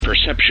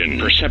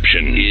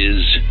Perception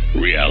is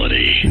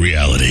reality.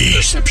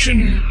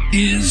 Perception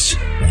is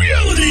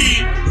reality.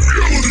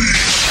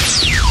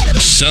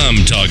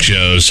 Some talk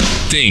shows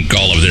think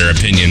all of their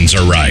opinions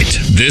are right.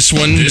 This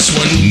one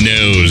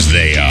knows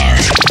they are.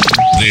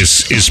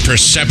 This is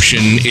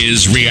Perception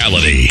is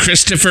Reality.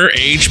 Christopher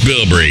H.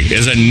 Bilbrey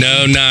is a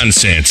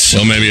no-nonsense,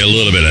 well, maybe a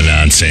little bit of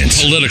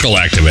nonsense, political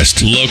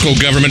activist, local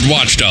government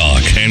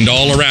watchdog, and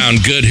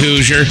all-around good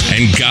Hoosier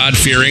and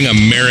God-fearing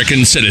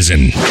American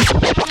citizen.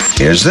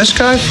 Is this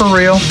guy for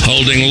real?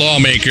 Holding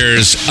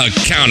lawmakers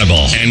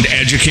accountable and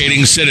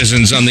educating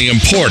citizens on the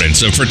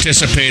importance of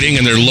participating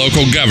in their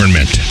local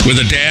government with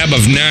a dab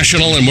of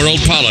national and world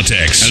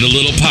politics and a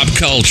little pop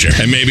culture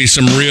and maybe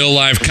some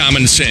real-life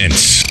common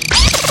sense.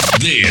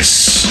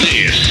 This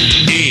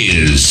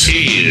is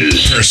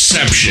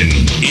Perception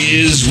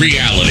is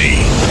Reality.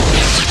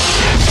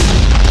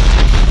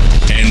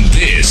 And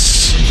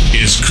this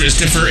is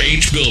Christopher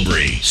H.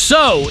 Bilbrey.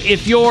 So,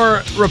 if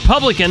you're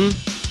Republican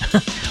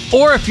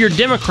or if you're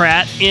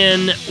Democrat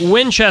in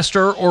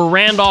Winchester or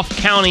Randolph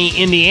County,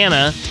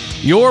 Indiana,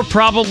 you're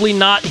probably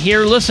not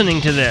here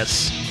listening to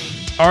this.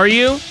 Are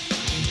you?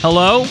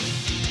 Hello?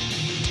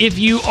 If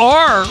you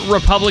are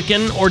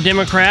Republican or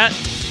Democrat,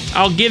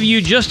 I'll give you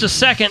just a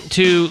second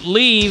to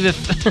leave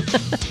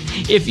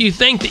if you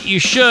think that you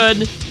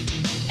should.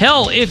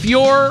 Hell, if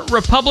you're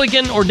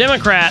Republican or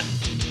Democrat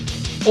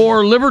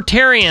or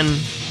Libertarian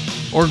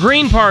or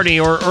Green Party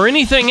or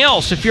anything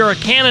else, if you're a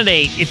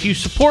candidate, if you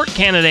support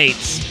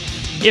candidates,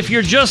 if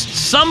you're just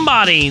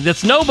somebody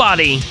that's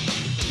nobody,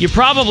 you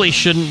probably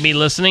shouldn't be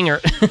listening,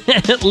 or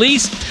at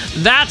least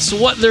that's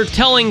what they're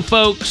telling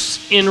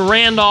folks in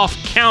Randolph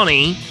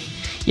County.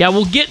 Yeah,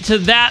 we'll get to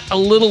that a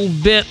little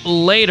bit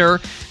later.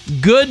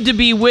 Good to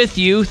be with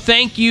you.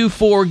 Thank you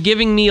for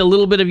giving me a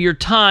little bit of your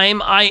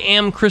time. I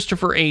am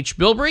Christopher H.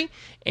 Bilbrey,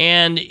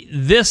 and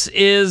this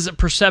is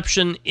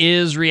Perception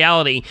is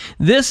Reality.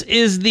 This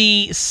is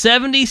the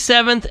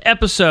 77th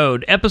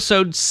episode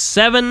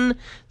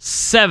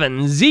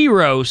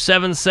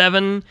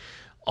 77077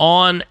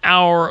 on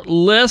our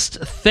list.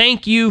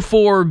 Thank you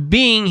for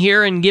being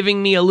here and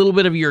giving me a little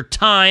bit of your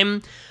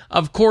time.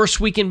 Of course,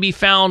 we can be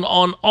found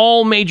on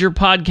all major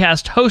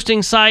podcast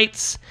hosting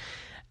sites,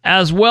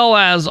 as well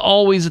as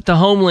always at the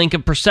home link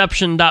of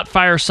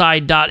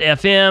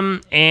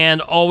perception.fireside.fm,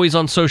 and always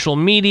on social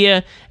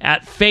media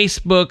at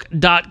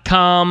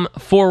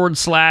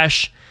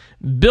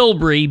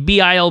facebook.com/Bilbrey,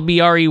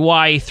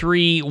 Bilbrey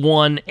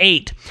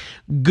 318.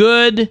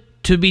 Good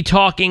to be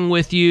talking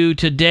with you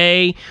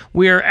today.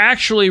 We are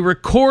actually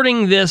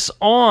recording this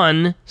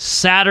on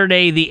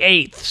Saturday the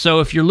 8th.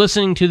 So if you're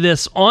listening to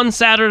this on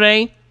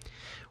Saturday,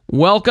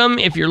 welcome.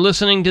 If you're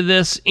listening to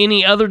this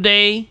any other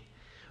day,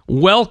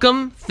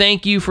 welcome.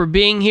 Thank you for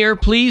being here.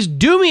 Please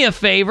do me a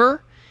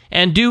favor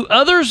and do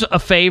others a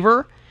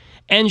favor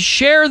and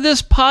share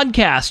this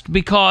podcast,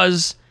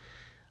 because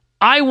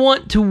I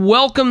want to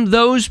welcome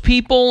those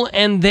people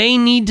and they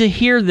need to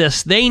hear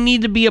this. They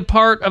need to be a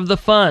part of the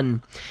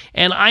fun.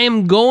 And I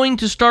am going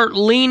to start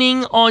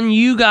leaning on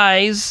you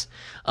guys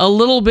a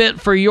little bit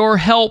for your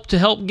help to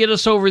help get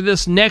us over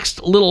this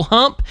next little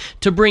hump,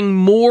 to bring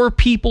more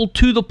people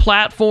to the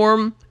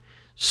platform,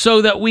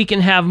 so that we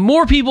can have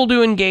more people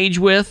to engage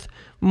with,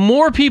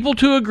 more people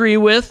to agree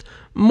with,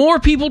 more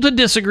people to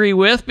disagree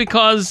with,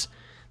 because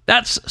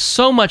that's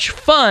so much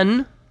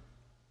fun.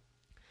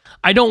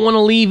 I don't want to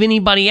leave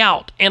anybody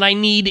out, and I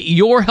need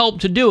your help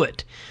to do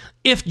it.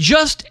 If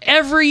just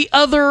every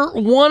other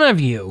one of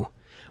you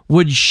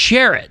would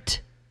share it,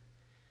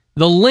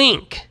 the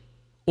link,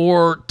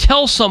 or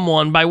tell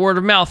someone by word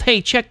of mouth,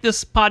 hey, check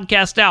this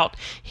podcast out.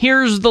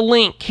 Here's the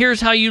link.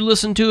 Here's how you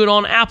listen to it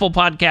on Apple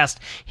Podcast.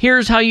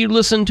 Here's how you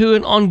listen to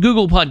it on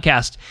Google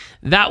Podcast.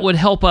 That would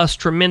help us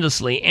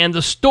tremendously. And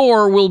the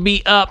store will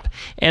be up,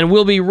 and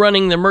we'll be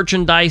running the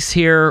merchandise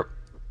here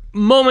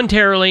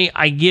momentarily.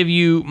 I give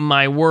you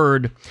my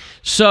word.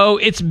 So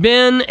it's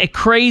been a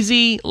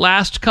crazy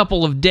last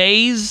couple of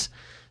days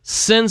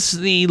since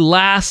the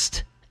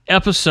last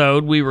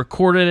episode. We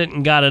recorded it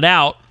and got it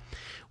out.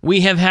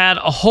 We have had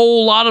a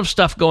whole lot of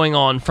stuff going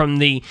on, from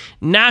the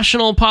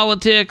national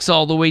politics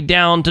all the way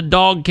down to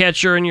dog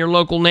catcher in your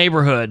local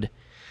neighborhood.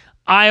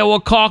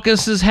 Iowa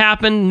caucus has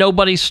happened.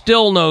 Nobody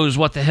still knows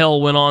what the hell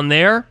went on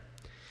there.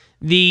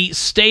 The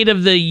State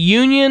of the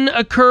Union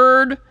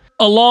occurred,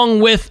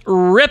 along with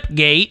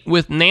Ripgate,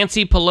 with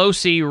Nancy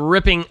Pelosi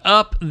ripping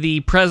up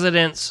the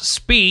president's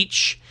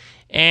speech.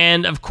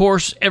 And, of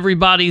course,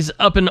 everybody's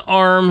up in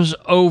arms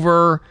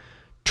over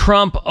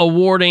Trump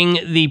awarding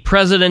the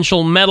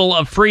Presidential Medal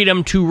of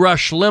Freedom to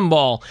Rush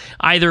Limbaugh.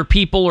 Either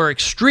people are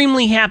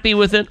extremely happy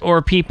with it,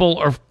 or people,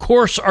 of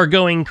course, are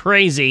going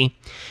crazy.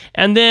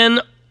 And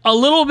then, a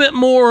little bit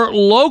more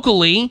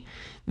locally,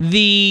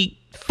 the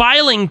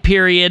filing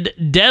period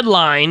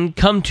deadline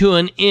come to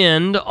an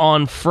end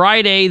on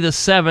Friday the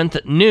 7th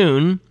at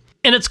noon.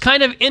 And it's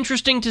kind of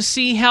interesting to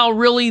see how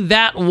really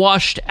that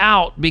washed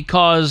out,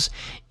 because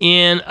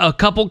in a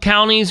couple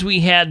counties we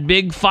had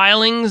big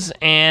filings,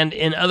 and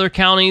in other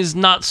counties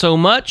not so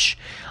much.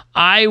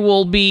 I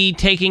will be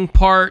taking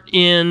part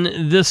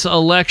in this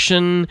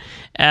election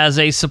as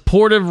a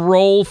supportive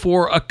role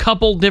for a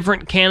couple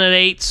different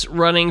candidates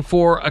running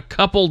for a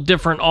couple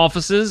different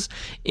offices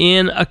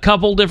in a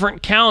couple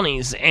different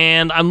counties,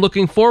 and I'm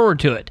looking forward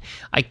to it.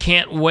 I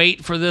can't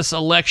wait for this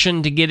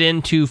election to get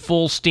into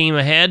full steam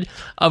ahead.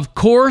 Of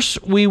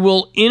course, we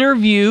will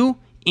interview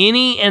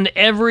any and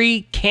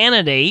every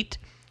candidate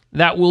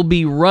that will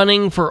be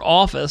running for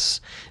office,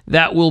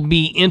 that will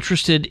be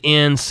interested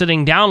in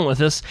sitting down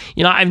with us.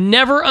 You know, I've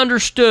never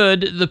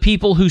understood the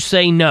people who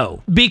say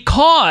no,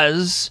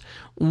 because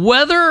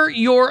whether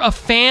you're a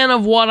fan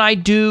of what I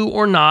do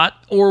or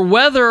not, or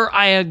whether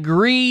I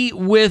agree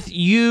with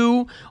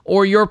you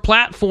or your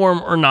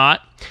platform or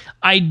not,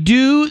 I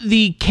do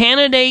the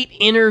candidate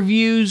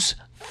interviews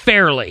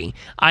fairly.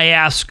 I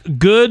ask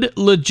good,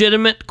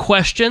 legitimate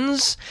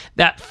questions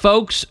that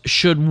folks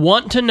should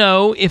want to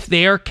know if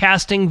they are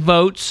casting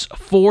votes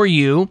for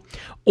you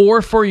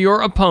or for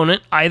your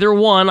opponent. Either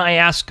one, I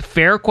ask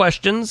fair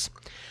questions.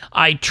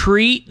 I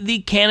treat the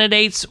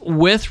candidates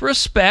with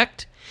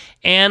respect,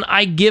 and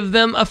I give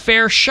them a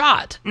fair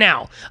shot.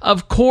 Now,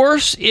 of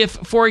course, if,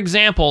 for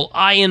example,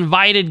 I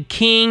invited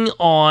King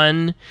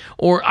on,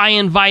 or I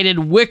invited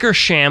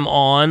Wickersham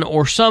on,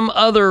 or some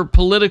other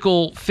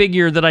political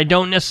figure that I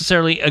don't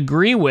necessarily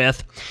agree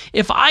with,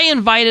 if I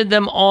invited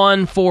them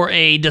on for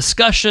a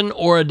discussion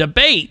or a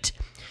debate,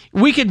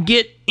 we could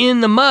get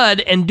in the mud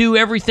and do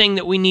everything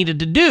that we needed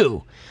to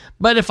do.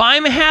 But if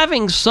I'm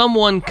having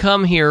someone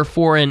come here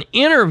for an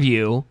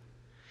interview,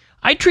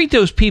 I treat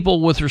those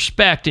people with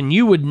respect, and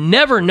you would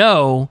never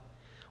know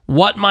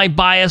what my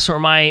bias or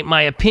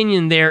my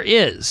opinion there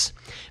is,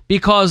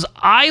 because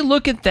I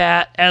look at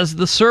that as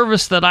the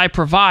service that I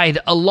provide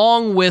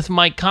along with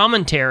my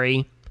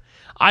commentary.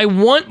 I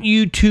want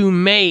you to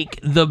make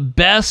the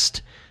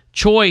best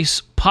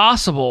choice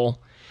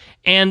possible,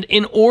 and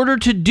in order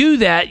to do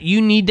that, you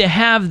need to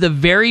have the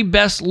very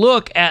best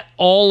look at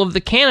all of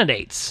the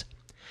candidates.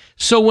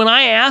 So when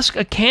I ask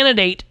a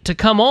candidate to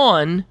come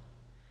on,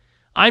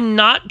 I'm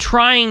not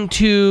trying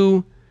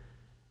to,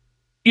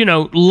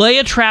 lay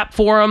a trap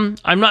for them.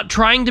 I'm not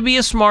trying to be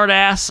a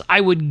smartass. I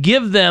would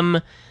give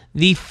them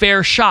the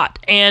fair shot.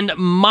 And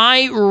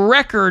my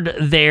record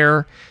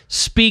there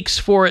speaks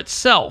for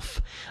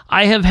itself.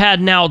 I have had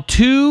now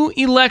 2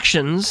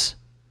 elections.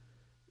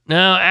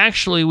 Now,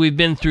 actually, we've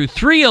been through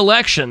 3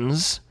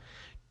 elections,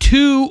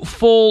 2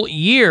 full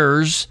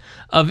years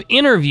of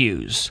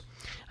interviews.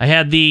 I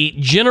had the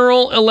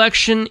general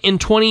election in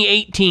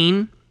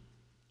 2018,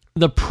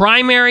 the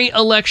primary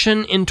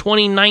election in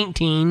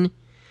 2019,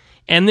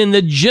 and then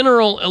the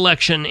general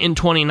election in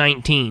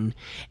 2019.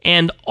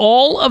 And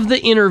all of the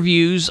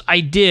interviews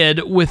I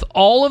did with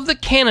all of the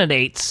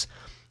candidates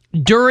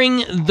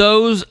during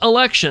those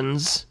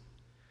elections,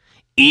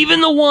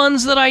 even the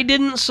ones that I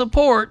didn't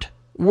support,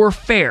 were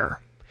fair.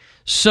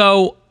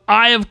 So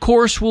I, of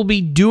course, will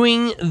be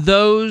doing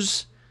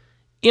those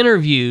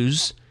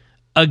interviews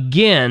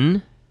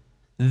again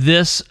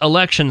this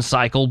election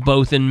cycle,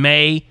 both in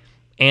May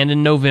and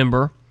in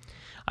November.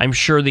 I'm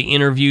sure the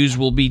interviews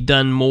will be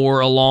done more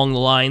along the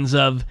lines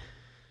of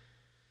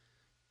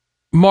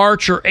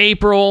March or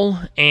April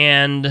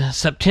and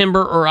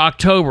September or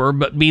October,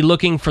 but be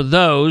looking for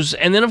those.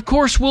 And then, of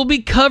course, we'll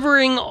be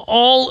covering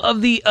all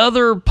of the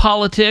other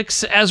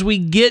politics as we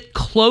get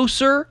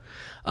closer.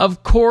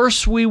 Of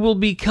course, we will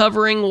be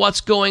covering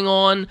what's going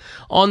on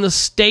the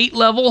state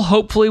level.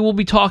 Hopefully, we'll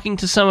be talking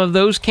to some of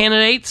those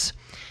candidates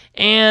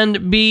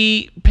and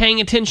be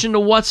paying attention to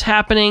what's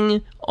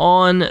happening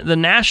on the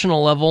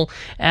national level,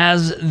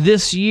 as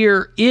this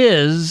year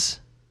is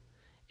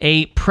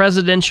a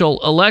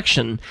presidential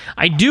election.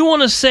 I do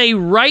want to say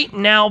right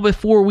now,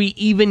 before we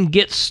even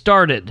get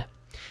started,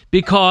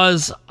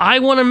 because I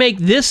want to make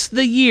this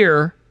the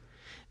year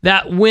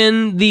that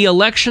when the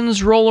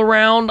elections roll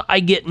around,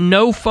 I get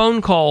no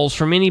phone calls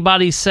from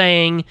anybody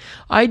saying,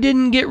 I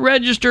didn't get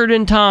registered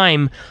in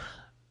time.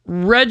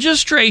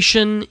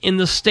 Registration in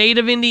the state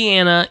of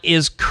Indiana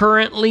is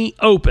currently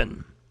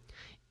open.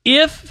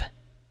 If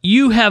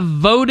you have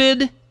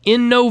voted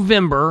in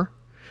November,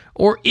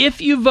 or if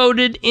you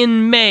voted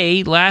in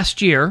May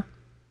last year,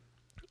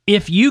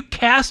 if you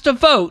cast a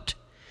vote,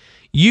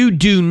 you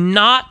do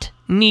not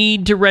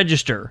need to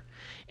register.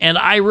 And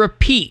I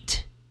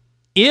repeat,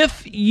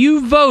 if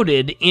you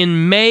voted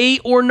in May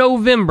or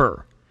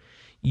November,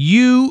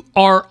 you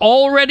are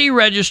already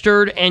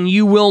registered, and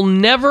you will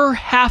never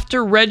have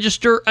to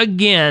register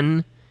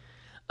again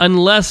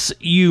unless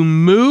you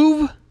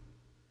move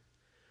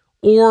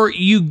or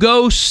you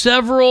go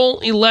several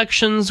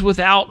elections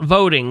without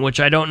voting, which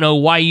I don't know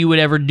why you would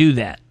ever do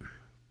that.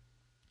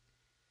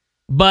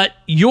 But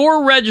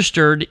you're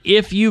registered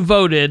if you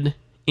voted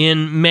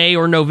in May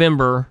or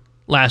November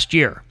last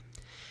year.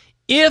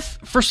 If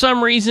for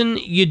some reason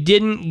you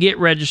didn't get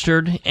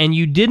registered and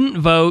you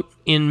didn't vote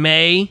in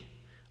May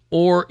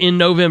or in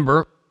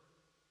November,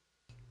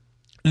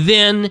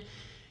 then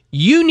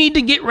you need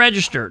to get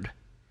registered.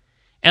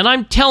 And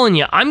I'm telling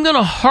you, I'm going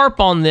to harp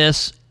on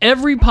this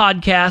every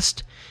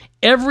podcast,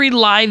 every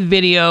live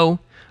video,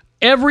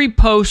 every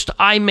post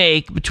I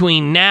make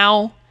between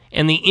now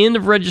and the end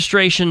of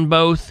registration,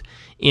 both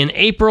in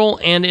April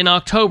and in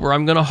October,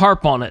 I'm going to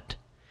harp on it.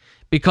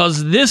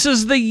 Because this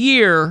is the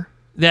year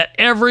that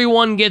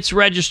everyone gets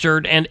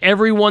registered and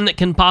everyone that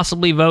can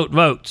possibly vote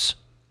votes.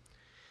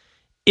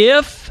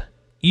 If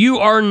you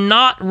are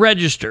not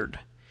registered,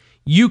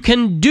 you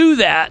can do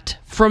that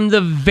from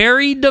the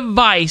very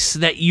device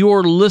that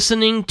you're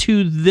listening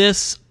to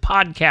this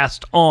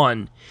podcast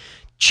on.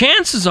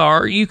 Chances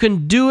are you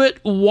can do it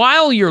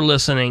while you're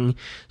listening,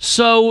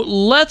 so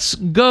let's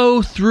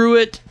go through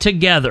it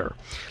together.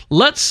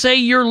 Let's say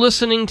you're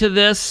listening to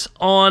this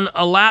on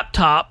a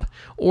laptop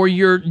or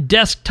your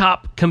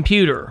desktop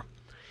computer.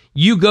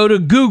 You go to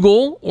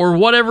Google or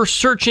whatever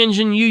search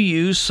engine you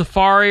use,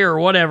 Safari or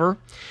whatever,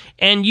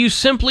 and you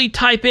simply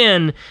type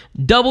in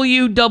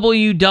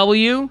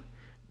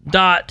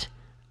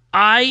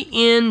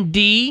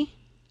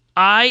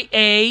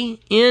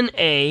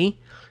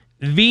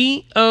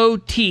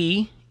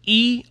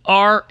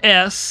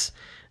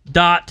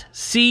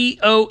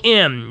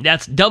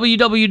That's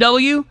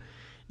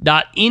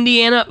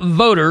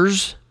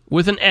www.indianavoters,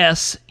 with an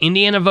S,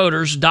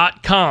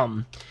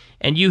 indianavoters.com.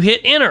 And you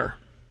hit enter.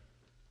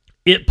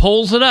 It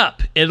pulls it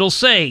up. It'll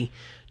say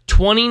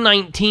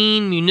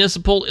 2019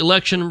 municipal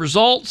election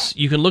results.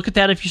 You can look at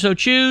that if you so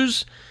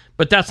choose,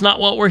 but that's not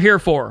what we're here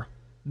for.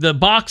 The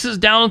boxes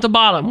down at the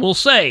bottom will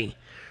say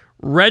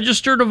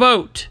register to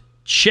vote,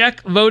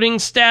 check voting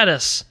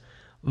status,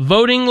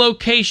 voting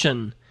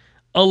location,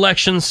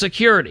 election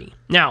security.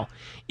 Now,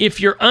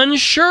 if you're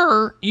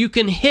unsure, you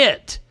can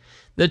hit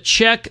the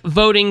check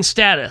voting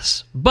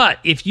status. But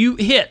if you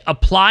hit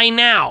apply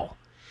now,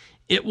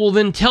 it will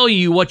then tell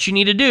you what you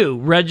need to do.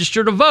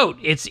 Register to vote.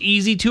 It's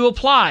easy to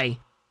apply.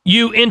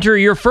 You enter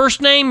your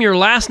first name, your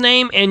last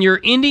name, and your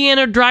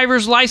Indiana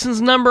driver's license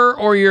number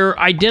or your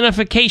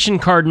identification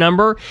card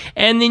number,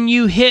 and then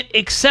you hit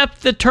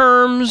accept the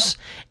terms,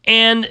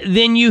 and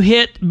then you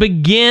hit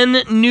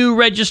begin new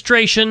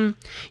registration.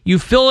 You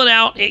fill it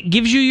out, it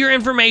gives you your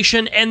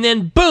information, and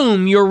then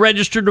boom, you're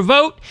registered to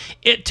vote.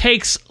 It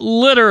takes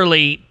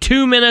literally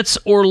 2 minutes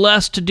or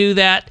less to do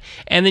that,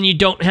 and then you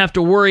don't have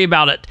to worry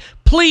about it.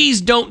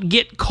 Please don't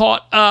get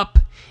caught up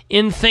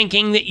in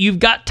thinking that you've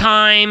got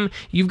time,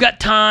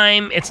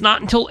 it's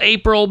not until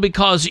April,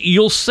 because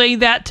you'll say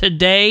that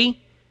today.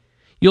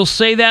 You'll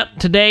say that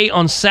today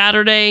on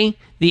Saturday,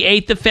 the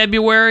 8th of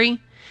February,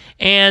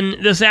 and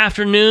this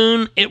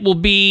afternoon it will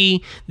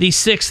be the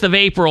 6th of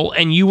April,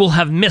 and you will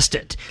have missed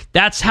it.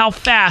 That's how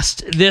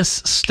fast this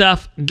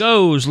stuff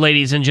goes,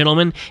 ladies and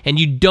gentlemen,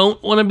 and you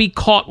don't want to be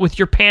caught with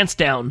your pants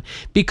down,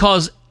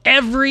 because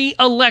every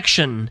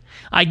election,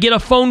 I get a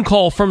phone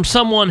call from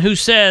someone who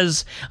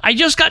says, I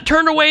just got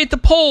turned away at the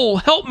poll.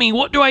 Help me.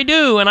 What do I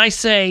do? And I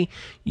say,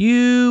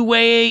 you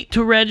wait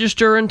to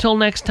register until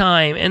next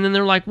time. And then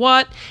they're like,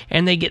 what?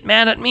 And they get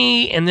mad at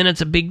me, and then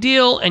it's a big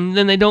deal, and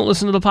then they don't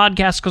listen to the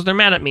podcast because they're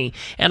mad at me.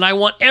 And I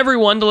want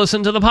everyone to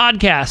listen to the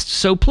podcast.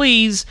 So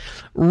please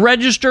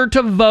register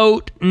to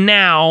vote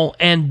now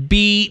and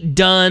be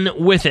done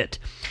with it.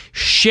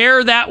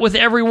 Share that with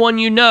everyone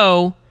you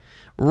know,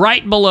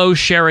 right below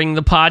sharing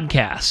the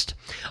podcast.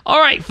 All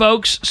right,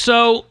 folks,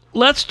 so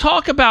let's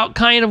talk about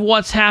kind of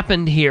what's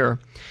happened here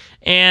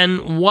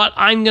and what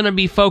I'm going to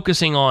be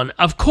focusing on.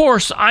 Of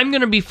course, I'm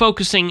going to be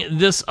focusing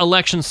this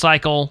election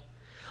cycle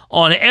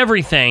on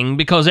everything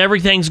because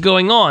everything's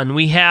going on.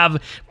 We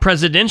have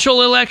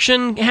presidential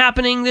election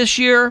happening this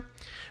year.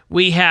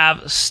 We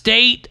have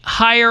state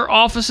higher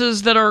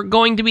offices that are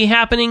going to be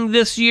happening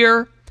this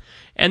year.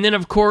 And then,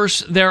 of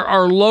course, there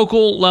are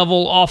local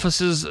level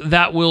offices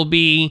that will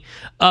be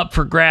up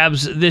for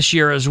grabs this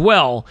year as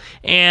well.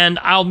 And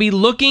I'll be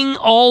looking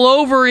all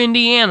over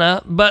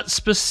Indiana, but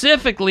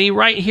specifically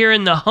right here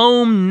in the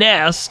home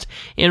nest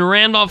in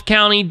Randolph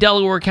County,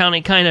 Delaware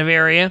County kind of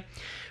area.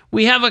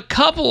 We have a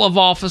couple of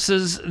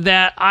offices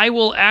that I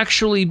will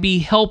actually be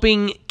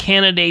helping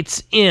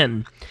candidates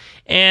in.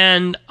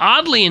 And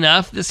oddly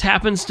enough, this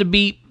happens to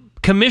be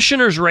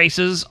commissioners'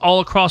 races all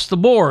across the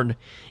board.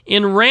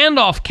 In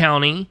Randolph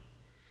County,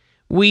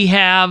 we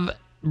have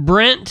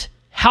Brent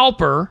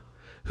Halper,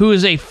 who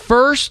is a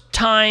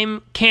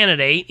first-time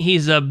candidate.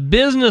 He's a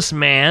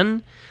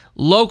businessman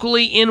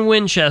locally in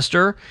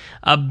Winchester,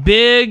 a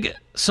big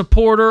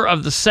supporter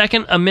of the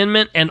Second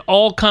Amendment and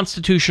all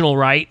constitutional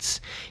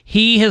rights.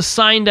 He has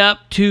signed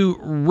up to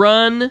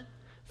run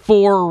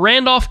for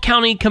Randolph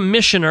County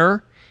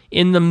Commissioner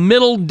in the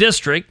Middle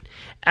District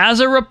as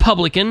a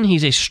Republican.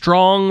 He's a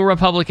strong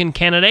Republican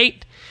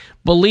candidate.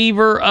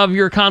 Believer of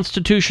your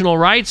constitutional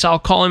rights. I'll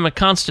call him a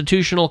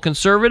constitutional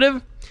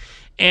conservative.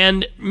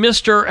 And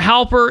Mr.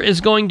 Halper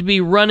is going to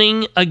be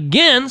running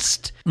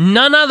against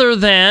none other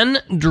than,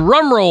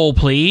 drumroll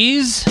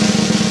please,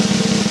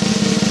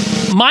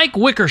 Mike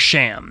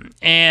Wickersham.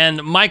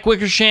 And Mike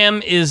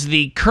Wickersham is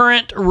the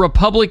current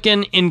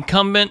Republican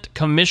incumbent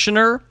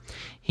commissioner.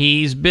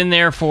 He's been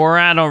there for,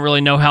 I don't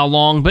really know how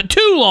long, but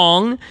too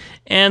long.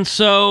 And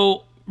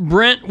so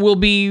Brent will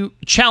be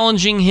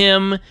challenging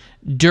him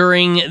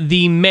during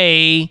the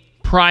May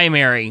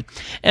primary.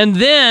 And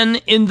then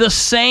in the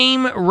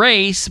same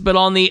race, but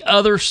on the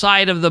other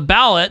side of the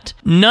ballot,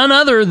 none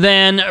other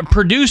than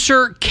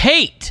producer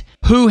Kate,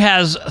 who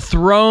has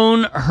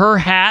thrown her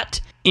hat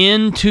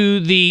into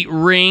the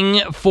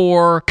ring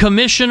for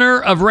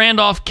commissioner of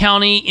Randolph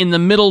County in the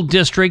Middle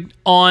District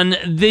on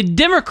the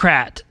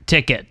Democrat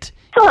ticket.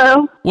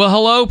 Hello. Well,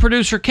 hello,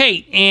 producer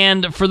Kate.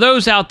 And for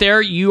those out there,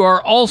 you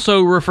are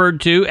also referred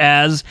to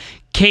as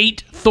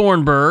Kate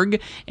Thornburg,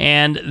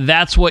 and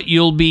that's what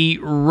you'll be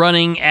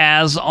running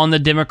as on the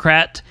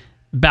Democrat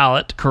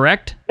ballot,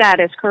 correct? That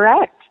is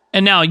correct.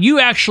 And now you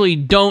actually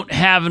don't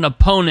have an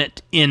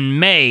opponent in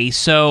May,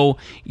 so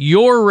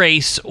your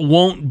race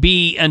won't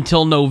be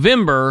until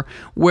November,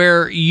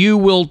 where you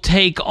will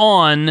take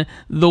on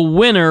the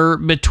winner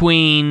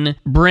between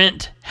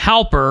Brent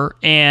Halper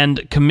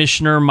and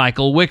Commissioner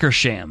Michael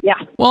Wickersham. Yeah.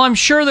 Well, I'm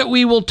sure that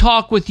we will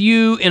talk with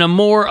you in a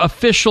more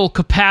official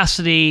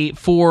capacity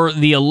for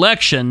the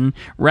election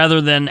rather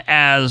than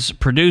as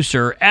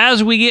producer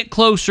as we get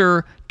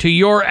closer to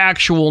your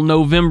actual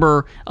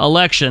November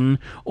election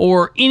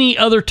or any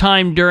other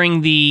time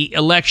during the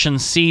election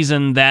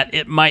season that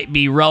it might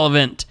be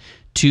relevant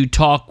to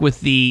talk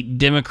with the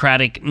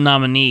Democratic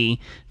nominee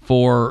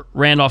for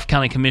Randolph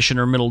County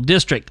Commissioner Middle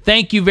District.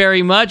 Thank you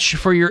very much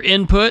for your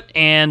input,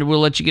 and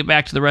we'll let you get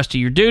back to the rest of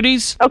your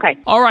duties. Okay.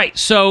 All right,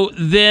 so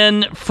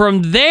then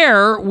from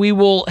there, we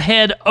will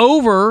head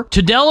over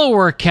to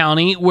Delaware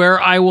County,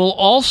 where I will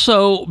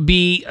also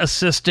be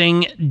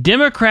assisting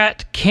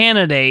Democrat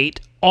candidate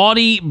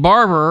Audie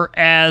Barber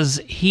as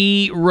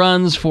he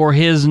runs for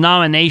his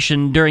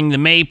nomination during the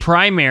May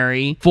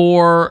primary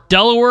for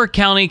Delaware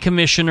County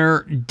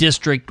Commissioner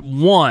District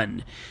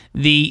 1.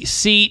 The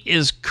seat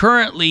is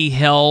currently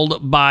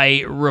held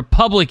by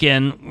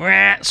Republican,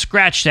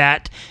 scratch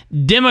that,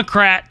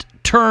 Democrat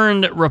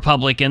turned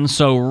Republican,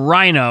 so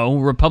Rhino,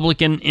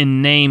 Republican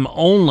in name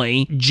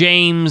only,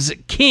 James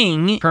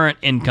King, current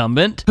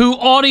incumbent, who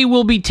Audie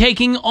will be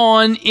taking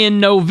on in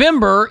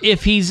November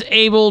if he's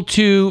able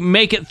to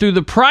make it through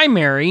the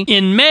primary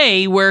in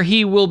May, where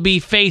he will be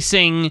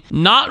facing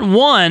not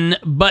one,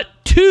 but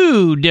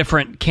two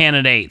different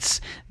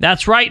candidates.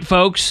 That's right,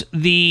 folks.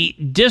 The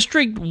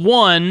District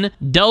 1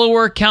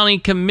 Delaware County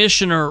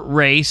Commissioner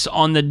race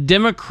on the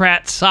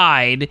Democrat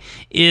side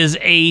is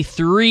a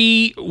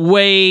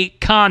three-way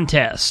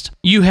contest.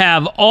 You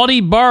have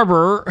Audie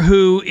Barber,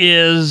 who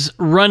is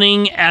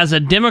running as a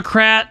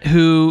Democrat,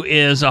 who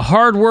is a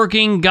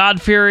hardworking,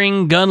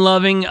 God-fearing,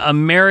 gun-loving,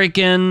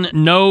 American,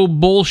 no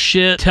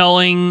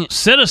bullshit-telling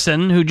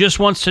citizen who just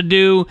wants to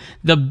do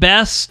the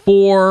best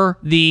for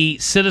the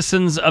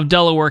citizens of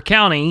Delaware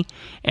County.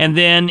 And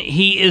then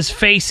he is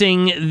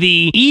facing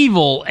the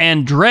evil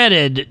and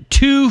dreaded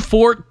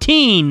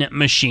 214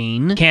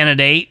 machine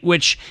candidate,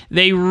 which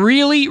they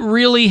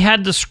really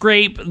had to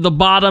scrape the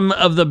bottom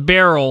of the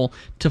barrel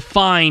to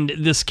find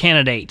this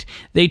candidate.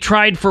 They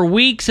tried for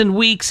weeks and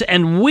weeks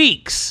and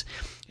weeks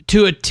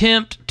to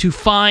attempt to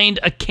find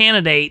a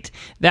candidate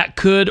that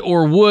could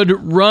or would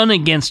run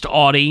against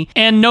Audie,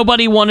 and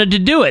nobody wanted to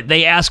do it.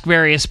 They asked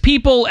various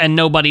people, and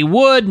nobody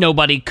would,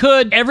 nobody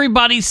could.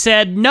 Everybody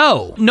said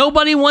no.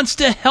 Nobody wants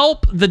to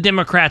help the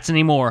Democrats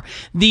anymore.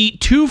 The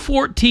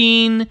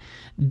 214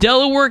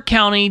 Delaware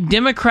County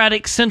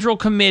Democratic Central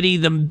Committee,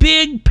 the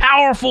big,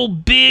 powerful,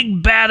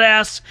 big,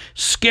 badass,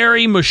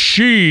 scary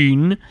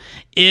machine,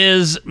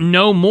 is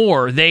no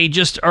more. They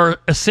just are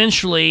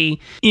essentially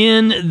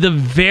in the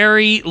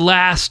very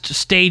last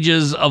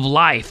stages of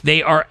life.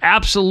 They are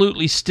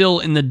absolutely still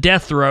in the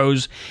death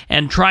throes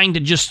and trying to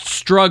just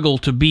struggle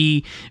to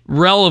be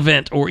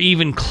relevant or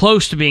even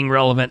close to being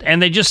relevant, and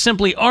they just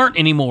simply aren't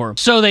anymore.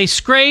 So they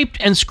scraped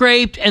and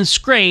scraped and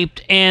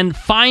scraped and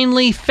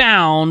finally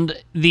found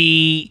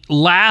the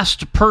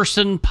last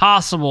person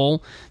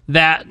possible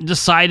that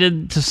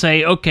decided to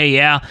say, okay,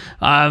 yeah,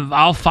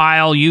 I'll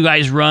file, you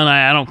guys run,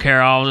 I don't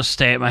care, I'll just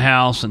stay at my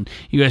house and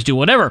you guys do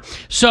whatever.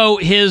 So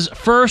his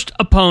first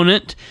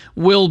opponent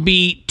will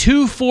be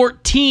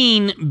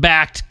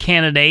 214-backed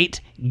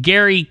candidate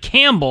Gary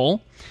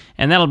Campbell,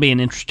 and that'll be an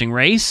interesting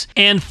race.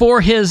 And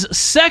for his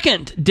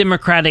second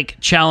Democratic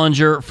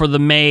challenger for the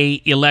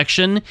May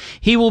election,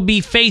 he will be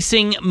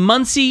facing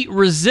Muncie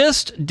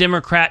Resist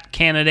Democrat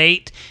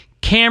candidate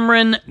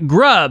Cameron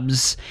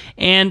Grubbs.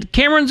 And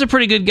Cameron's a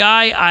pretty good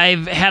guy.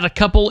 I've had a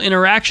couple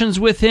interactions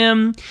with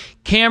him.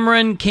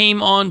 Cameron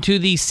came onto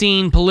the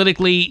scene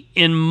politically,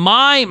 in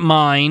my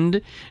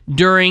mind,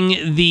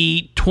 during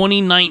the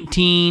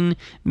 2019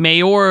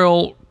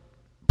 mayoral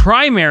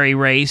primary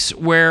race,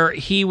 where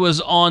he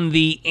was on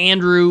the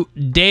Andrew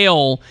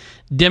Dale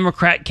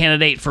Democrat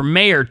candidate for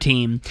mayor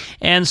team.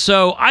 And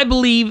so I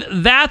believe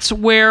that's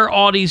where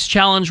Audie's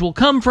challenge will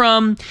come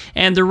from,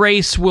 and the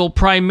race will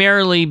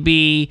primarily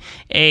be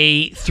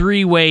a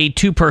three-way,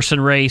 two-person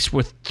race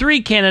with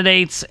three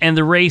candidates, and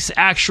the race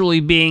actually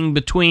being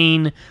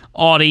between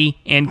Audie,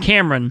 and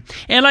Cameron.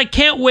 And I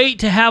can't wait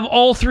to have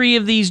all three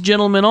of these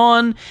gentlemen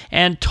on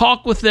and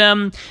talk with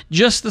them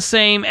just the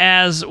same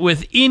as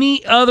with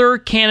any other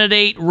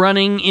candidate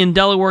running in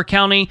Delaware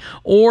County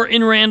or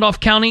in Randolph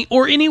County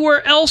or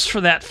anywhere else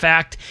for that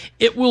fact.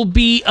 It will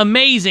be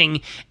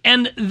amazing,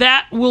 and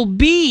that will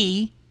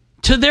be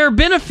to their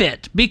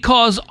benefit,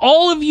 because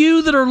all of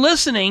you that are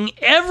listening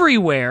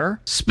everywhere,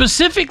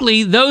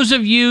 specifically those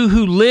of you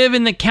who live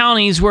in the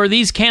counties where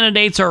these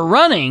candidates are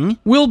running,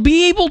 will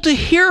be able to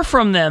hear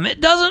from them.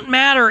 It doesn't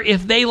matter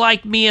if they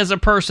like me as a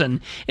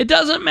person. It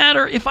doesn't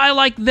matter if I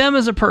like them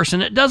as a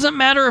person. It doesn't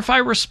matter if I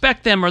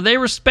respect them or they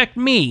respect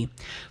me.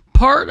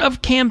 Part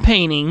of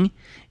campaigning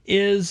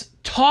is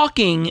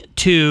talking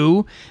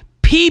to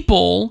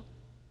people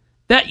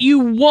that you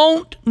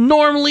won't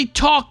normally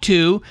talk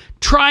to,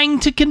 trying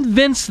to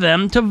convince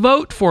them to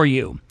vote for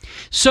you.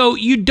 So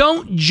you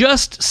don't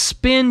just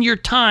spend your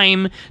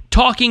time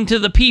talking to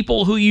the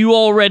people who you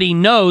already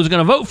know is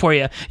going to vote for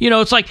you. You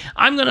know, it's like,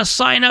 I'm going to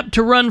sign up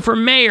to run for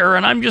mayor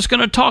and I'm just going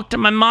to talk to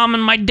my mom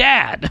and my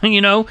dad.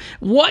 You know,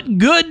 what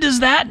good does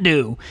that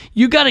do?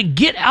 You got to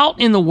get out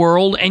in the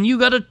world and you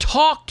got to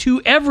talk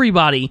to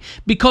everybody,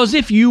 because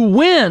if you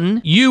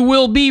win, you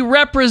will be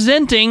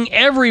representing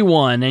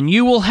everyone and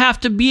you will have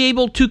to be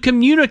able to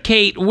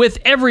communicate with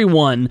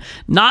everyone,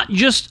 not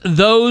just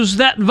those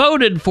that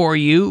voted for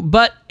you,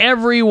 but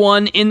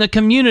everyone in the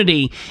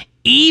community,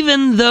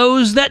 even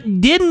those that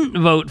didn't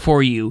vote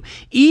for you,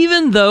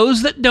 even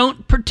those that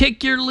don't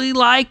particularly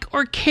like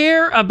or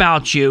care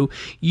about you.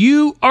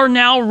 You are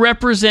now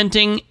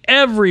representing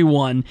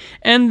everyone.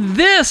 And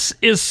this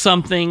is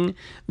something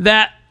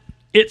that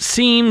it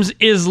seems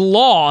is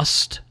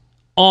lost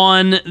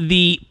on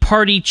the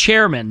party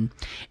chairman.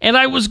 And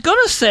I was going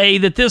to say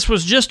that this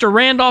was just a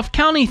Randolph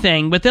County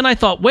thing, but then I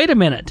thought, wait a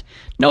minute.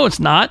 No, it's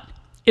not.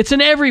 It's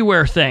an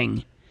everywhere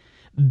thing.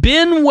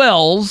 Ben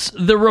Wells,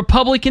 the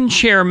Republican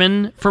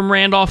chairman from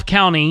Randolph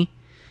County,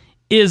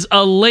 is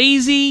a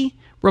lazy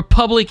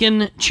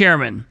Republican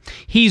chairman.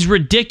 He's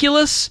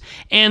ridiculous,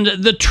 and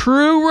the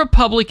true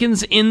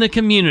Republicans in the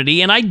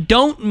community, and I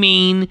don't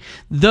mean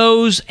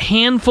those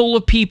handful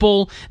of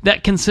people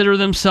that consider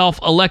themselves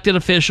elected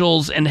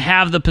officials and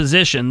have the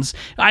positions.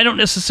 I don't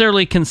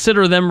necessarily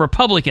consider them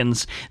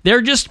Republicans.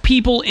 They're just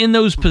people in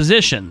those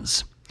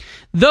positions.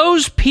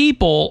 Those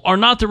people are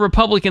not the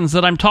Republicans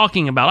that I'm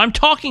talking about. I'm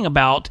talking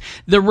about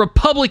the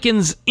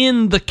Republicans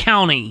in the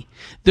county,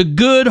 the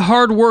good,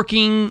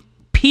 hardworking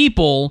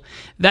people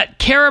that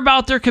care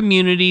about their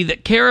community,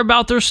 that care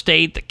about their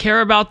state, that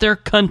care about their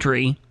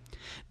country,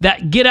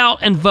 that get out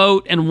and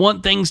vote and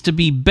want things to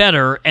be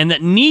better, and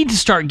that need to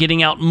start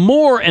getting out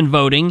more and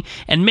voting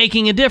and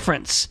making a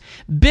difference.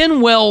 Ben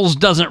Wells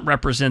doesn't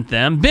represent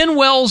them. Ben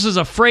Wells is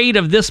afraid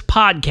of this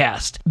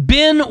podcast.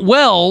 Ben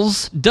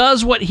Wells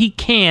does what he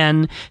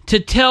can to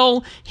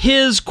tell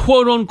his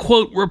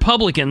quote-unquote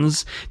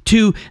Republicans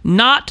to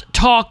not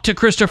talk to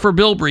Christopher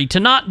Bilbrey, to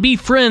not be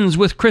friends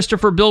with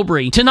Christopher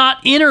Bilbrey, to not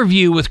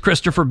interview with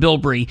Christopher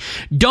Bilbrey.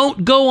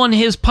 Don't go on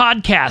his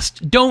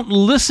podcast. Don't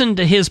listen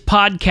to his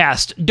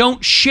podcast.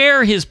 Don't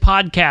share his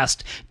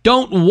podcast.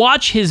 Don't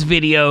watch his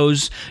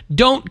videos.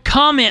 Don't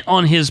comment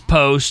on his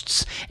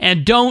posts.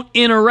 And don't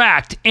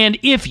interact. And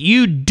if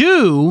you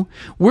do,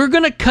 we're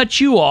going to cut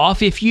you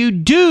off. If you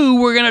do,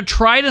 we're going to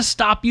try to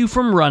stop you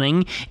from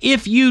running.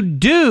 If you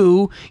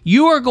do,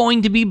 you are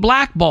going to be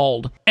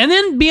blackballed. And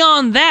then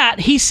beyond that,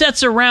 he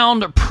sits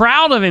around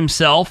proud of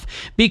himself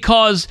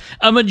because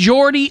a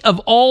majority of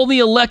all the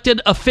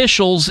elected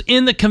officials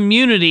in the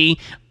community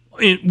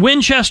in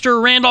Winchester,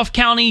 Randolph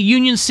County,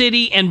 Union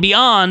City, and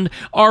beyond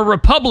are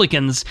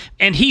Republicans,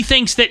 and he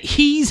thinks that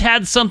he's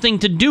had something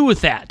to do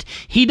with that.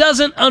 He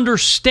doesn't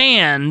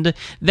understand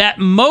that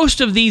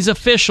most of these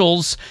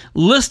officials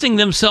listing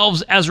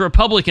themselves as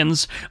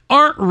Republicans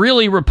aren't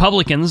really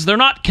Republicans. They're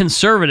not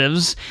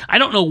conservatives. I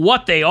don't know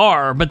what they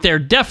are, but they're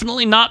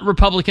definitely not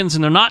Republicans,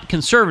 and they're not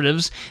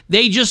conservatives.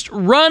 They just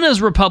run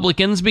as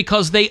Republicans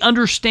because they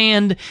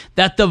understand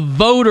that the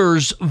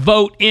voters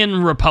vote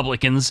in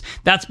Republicans.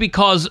 That's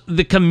because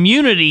the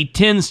community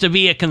tends to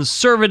be a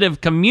conservative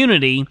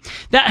community.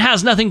 That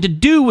has nothing to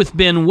do with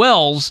Ben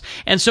Wells,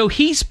 and so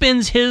he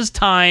spends his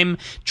time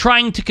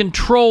trying to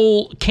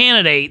control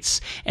candidates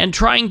and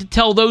trying to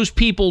tell those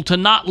people to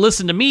not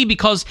listen to me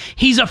because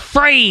he's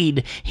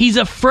afraid. He's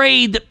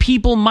afraid that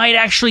people might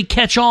actually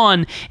catch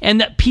on and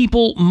that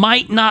people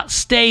might not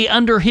stay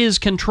under his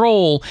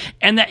control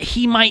and that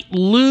he might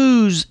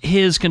lose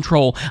his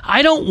control.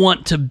 I don't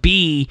want to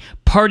be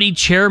party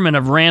chairman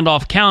of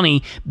Randolph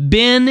County.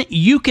 Ben,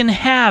 you can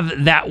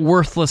have that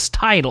worthless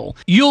title.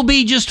 You'll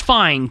be just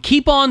fine.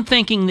 Keep on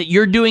thinking that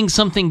you're doing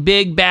something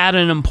big, bad,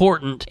 and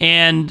important,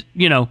 and,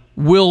 you know,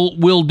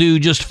 we'll do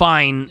just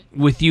fine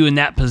with you in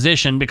that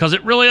position because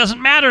it really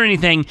doesn't matter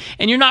anything,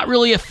 and you're not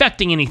really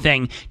affecting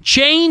anything.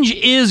 Change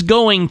is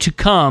going to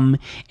come,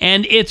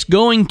 and it's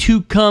going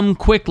to come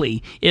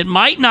quickly. It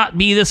might not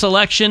be this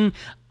election.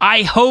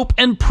 I hope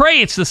and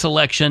pray it's this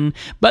election,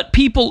 but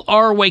people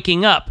are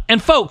waking up. And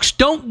folks,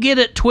 don't get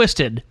it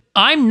twisted.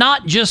 I'm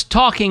not just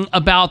talking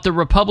about the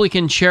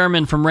Republican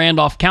chairman from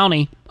Randolph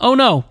County. Oh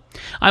no.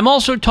 I'm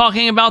also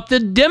talking about the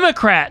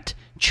Democrat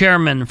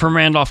chairman from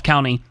Randolph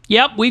County.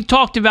 Yep, we've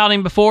talked about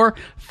him before.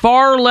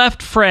 Far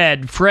left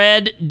Fred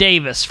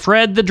Davis,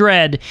 Fred the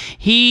Dread.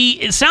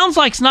 It sounds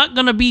like he's not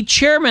going to be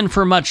chairman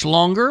for much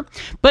longer,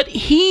 but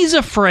he's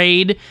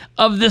afraid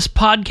of this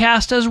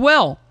podcast as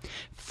well.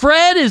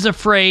 Fred is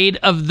afraid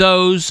of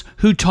those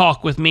who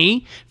talk with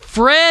me.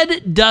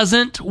 Fred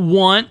doesn't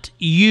want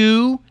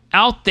you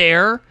out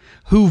there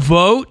who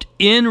vote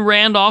in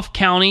Randolph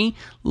County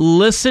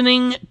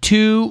listening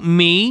to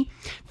me.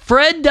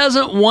 Fred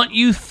doesn't want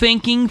you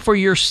thinking for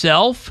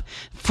yourself.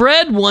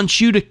 Fred wants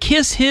you to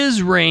kiss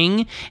his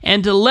ring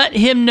and to let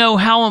him know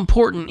how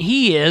important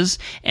he is,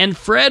 and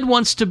Fred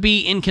wants to be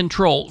in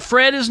control.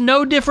 Fred is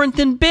no different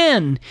than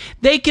Ben.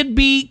 They could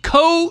be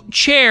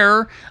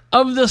co-chair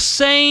of the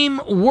same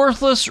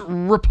worthless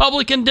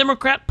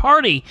Republican-Democrat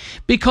party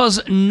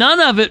because none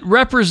of it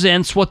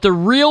represents what the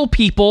real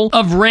people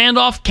of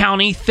Randolph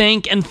County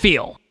think and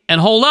feel. And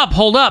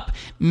hold up.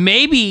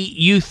 Maybe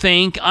you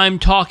think I'm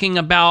talking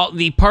about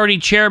the party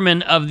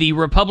chairman of the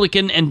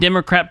Republican and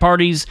Democrat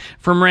parties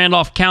from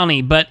Randolph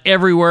County, but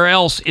everywhere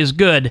else is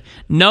good.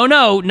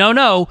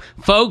 No.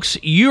 Folks,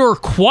 you're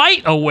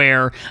quite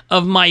aware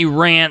of my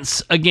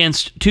rants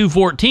against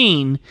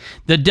 214,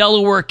 the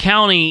Delaware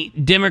County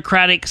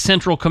Democratic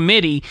Central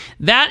Committee.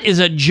 That is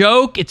a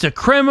joke. It's a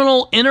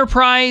criminal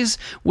enterprise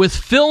with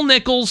Phil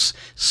Nichols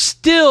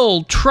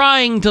still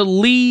trying to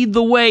lead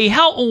the way.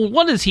 How old?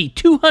 What is he?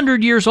 200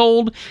 years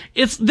old?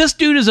 This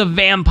dude is a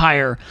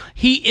vampire.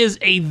 He is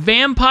a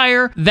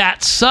vampire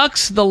that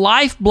sucks the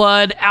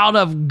lifeblood out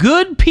of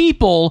good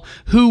people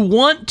who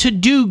want to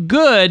do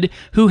good,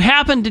 who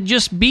happen to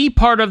just be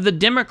part of the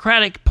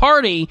Democratic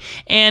Party,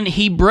 and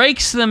he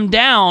breaks them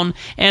down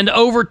and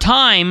over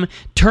time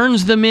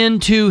turns them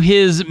into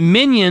his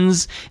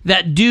minions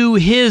that do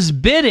his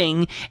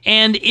bidding.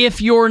 And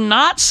if you're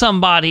not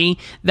somebody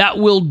that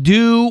will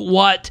do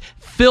what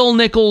Phil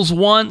Nichols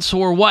wants,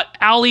 or what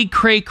Ali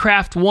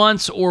Craycraft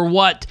wants, or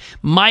what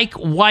Mike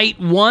White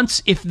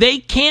wants, if they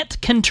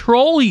can't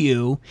control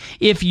you,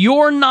 if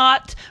you're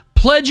not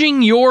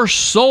pledging your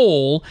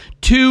soul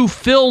to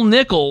Phil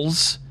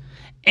Nichols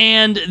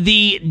and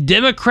the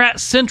Democrat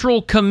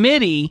Central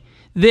Committee,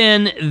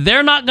 then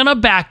they're not going to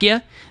back you.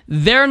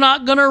 They're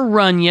not going to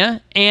run you,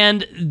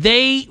 and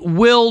they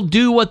will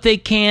do what they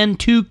can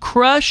to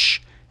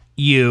crush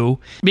you,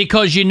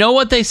 because you know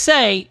what they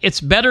say, it's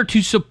better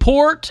to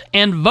support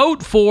and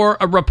vote for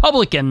a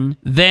Republican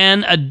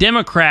than a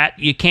Democrat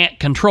you can't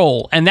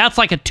control. And that's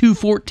like a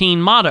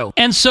 214 motto.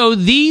 And so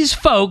these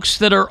folks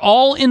that are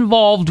all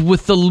involved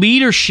with the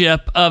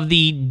leadership of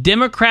the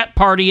Democrat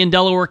Party in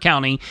Delaware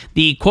County,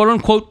 the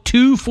quote-unquote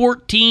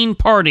 214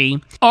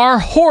 party, are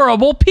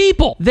horrible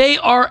people. They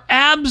are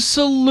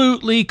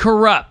absolutely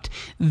corrupt.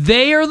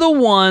 They are the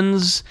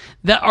ones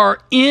that are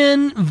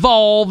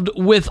involved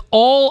with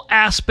all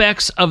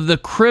aspects of the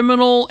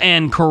criminal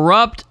and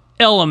corrupt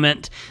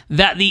element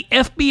that the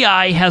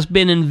FBI has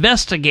been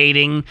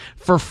investigating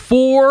for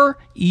 4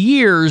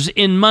 years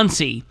in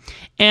Muncie.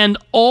 And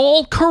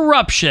all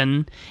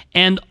corruption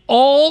and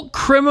all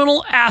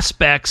criminal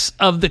aspects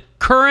of the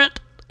current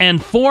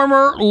and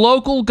former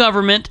local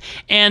government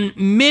and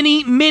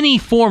many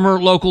former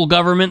local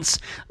governments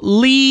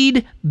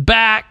lead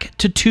back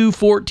to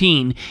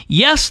 214.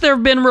 Yes, there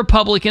have been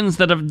Republicans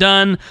that have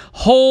done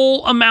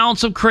whole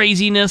amounts of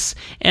craziness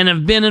and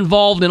have been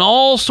involved in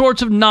all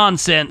sorts of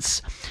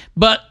nonsense,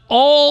 but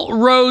all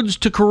roads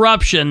to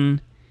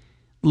corruption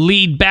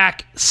lead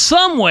back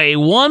some way,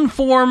 one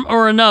form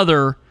or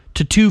another,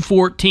 to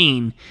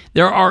 214.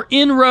 There are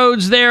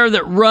inroads there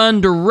that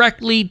run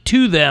directly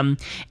to them,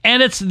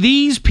 and it's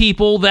these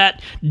people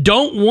that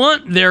don't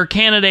want their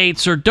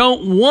candidates or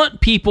don't want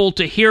people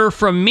to hear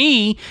from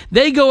me.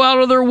 They go out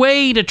of their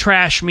way to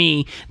trash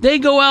me. They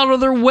go out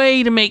of their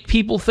way to make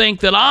people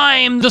think that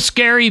I'm the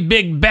scary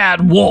big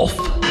bad wolf.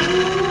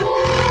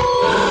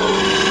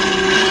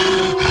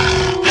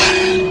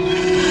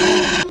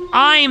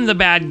 I'm the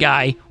bad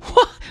guy.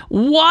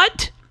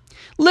 What?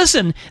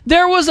 Listen,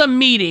 there was a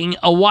meeting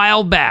a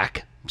while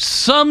back,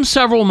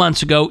 several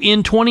months ago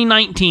in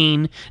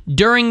 2019,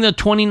 during the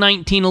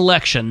 2019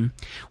 election,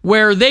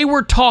 where they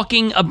were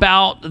talking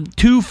about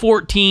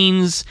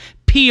 214's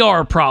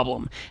PR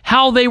problem,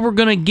 how they were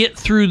going to get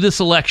through this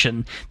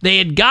election. They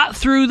had got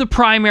through the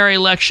primary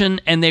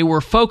election and they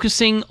were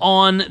focusing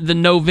on the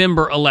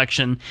November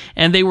election,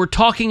 and they were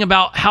talking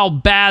about how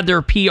bad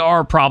their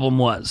PR problem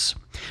was.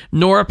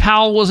 Nora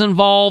Powell was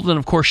involved, and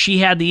of course she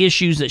had the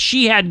issues that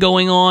she had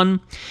going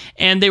on,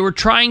 and they were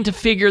trying to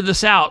figure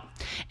this out.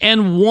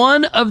 And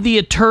one of the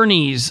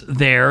attorneys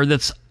there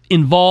that's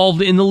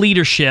involved in the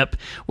leadership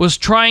was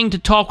trying to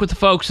talk with the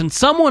folks, and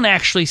someone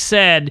actually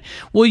said,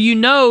 well, you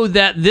know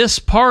that this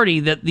party,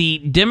 that the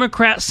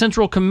Democrat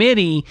Central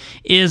Committee,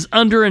 is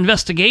under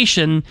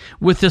investigation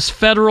with this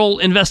federal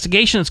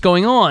investigation that's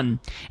going on.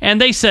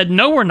 And they said,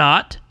 no, we're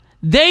not.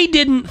 They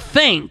didn't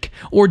think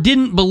or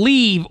didn't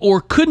believe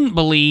or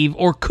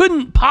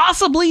couldn't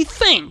possibly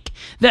think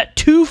that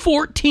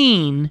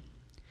 214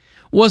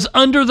 was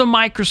under the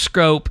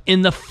microscope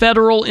in the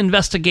federal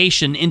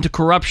investigation into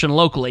corruption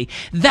locally.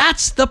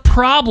 That's the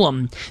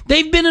problem.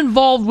 They've been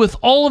involved with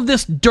all of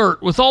this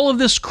dirt, with all of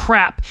this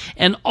crap,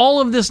 and all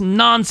of this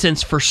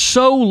nonsense for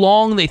so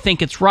long. They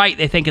think it's right.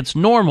 They think it's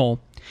normal.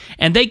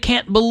 And they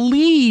can't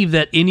believe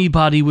that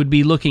anybody would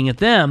be looking at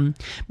them.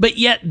 But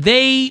yet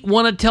they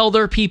want to tell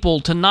their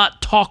people to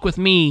not talk with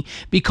me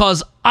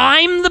because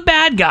I'm the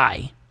bad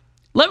guy.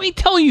 Let me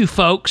tell you,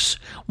 folks,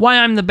 why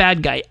I'm the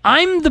bad guy.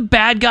 I'm the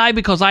bad guy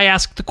because I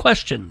ask the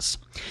questions.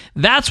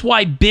 That's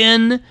why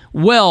Ben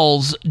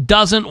Wells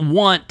doesn't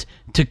want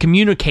to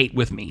communicate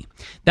with me.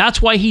 That's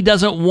why he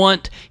doesn't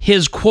want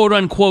his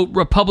quote-unquote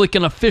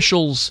Republican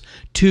officials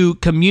to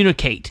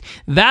communicate.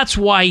 That's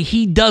why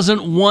he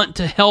doesn't want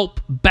to help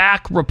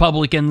back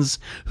Republicans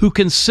who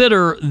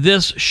consider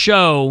this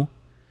show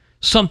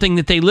something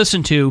that they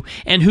listen to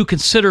and who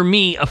consider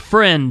me a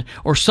friend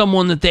or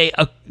someone that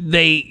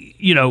they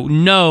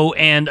know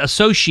and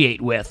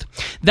associate with.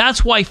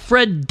 That's why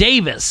Fred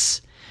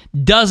Davis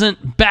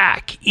doesn't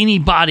back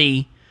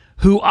anybody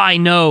who I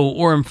know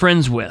or am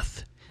friends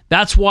with.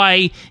 That's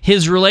why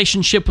his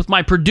relationship with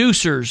my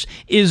producers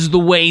is the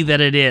way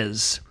that it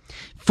is.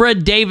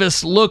 Fred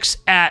Davis looks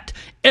at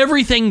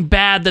everything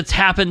bad that's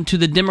happened to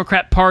the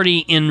Democrat Party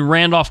in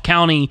Randolph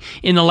County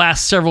in the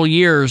last several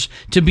years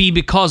to be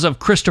because of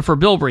Christopher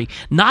Bilbrey,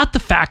 not the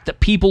fact that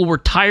people were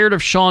tired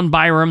of Sean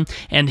Byram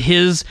and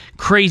his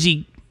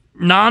crazy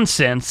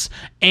nonsense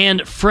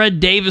and Fred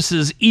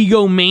Davis's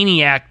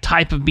egomaniac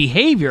type of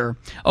behavior.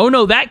 Oh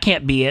no, that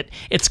can't be it.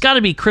 It's got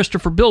to be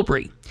Christopher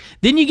Bilbrey.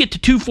 Then you get to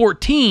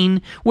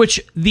 214, which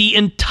the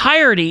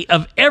entirety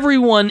of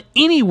everyone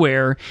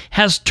anywhere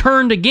has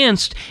turned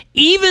against.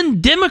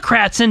 Even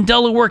Democrats in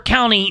Delaware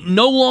County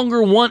no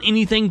longer want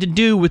anything to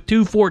do with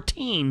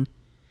 214.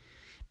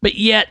 But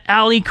yet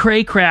Ali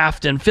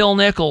Craycraft and Phil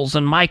Nichols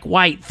and Mike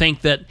White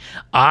think that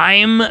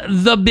I'm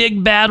the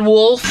big bad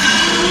wolf.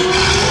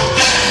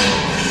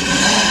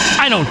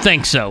 I don't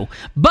think so.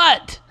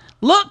 But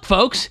look,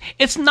 folks,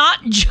 it's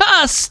not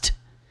just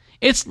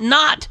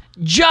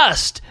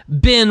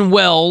Ben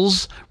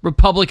Wells,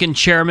 Republican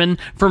chairman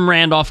from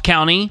Randolph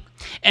County,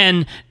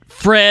 and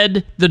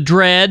Fred the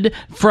Dread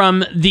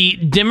from the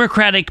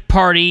Democratic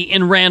Party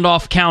in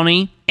Randolph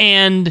County,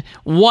 and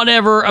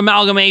whatever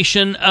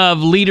amalgamation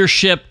of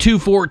leadership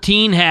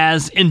 214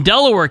 has in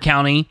Delaware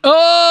County.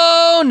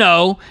 Oh,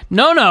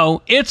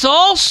 no. It's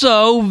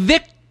also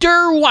Victor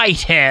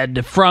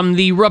Whitehead from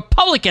the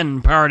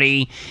Republican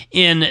Party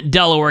in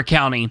Delaware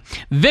County.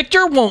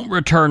 Victor won't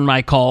return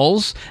my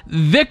calls.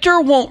 Victor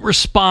won't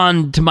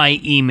respond to my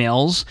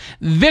emails.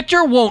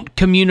 Victor won't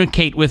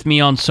communicate with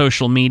me on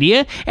social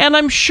media. And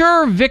I'm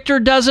sure Victor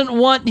doesn't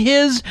want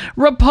his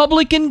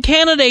Republican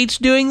candidates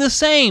doing the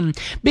same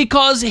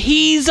because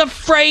he's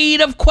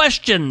afraid of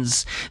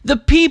questions. The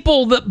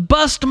people that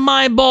bust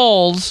my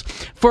balls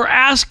for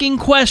asking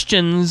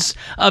questions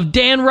of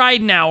Dan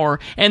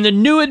Ridenour and the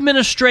new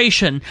administration,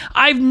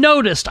 I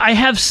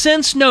have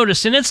since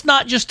noticed, and it's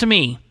not just to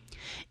me,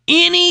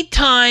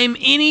 anytime,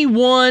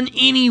 anyone,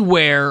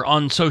 anywhere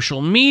on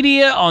social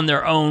media, on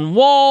their own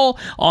wall,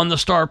 on the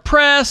Star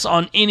Press,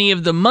 on any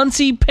of the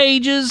Muncie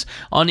pages,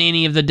 on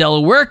any of the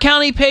Delaware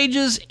County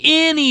pages,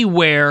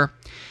 anywhere,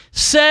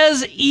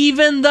 says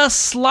even the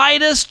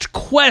slightest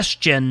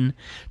question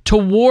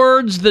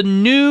towards the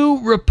new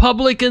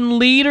Republican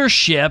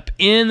leadership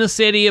in the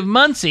city of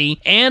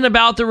Muncie and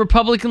about the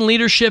Republican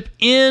leadership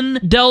in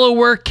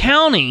Delaware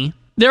County,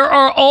 there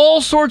are all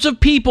sorts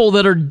of people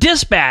that are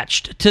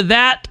dispatched to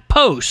that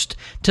post,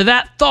 to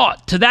that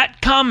thought, to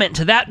that comment,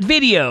 to that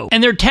video,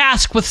 and they're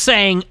tasked with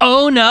saying,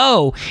 oh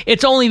no,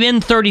 it's only been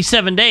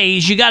 37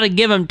 days, you got to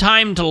give them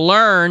time to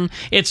learn.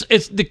 It's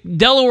the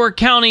Delaware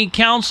County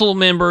council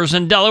members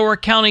and Delaware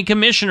County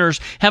commissioners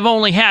have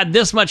only had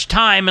this much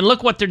time, and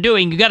look what they're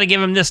doing, you got to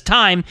give them this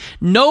time.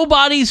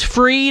 Nobody's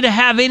free to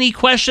have any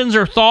questions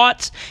or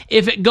thoughts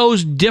if it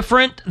goes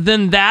different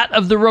than that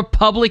of the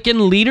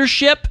Republican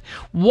leadership.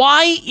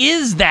 Why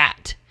is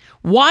that?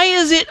 Why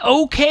is it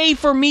okay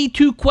for me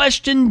to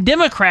question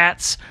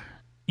Democrats?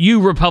 You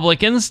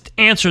Republicans,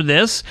 answer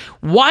this.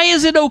 Why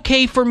is it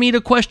okay for me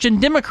to question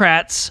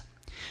Democrats,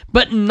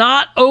 but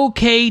not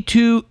okay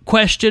to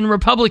question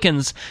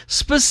Republicans?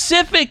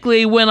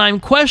 Specifically when I'm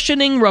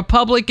questioning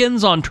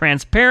Republicans on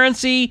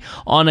transparency,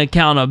 on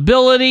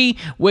accountability,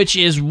 which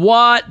is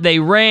what they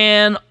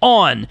ran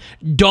on.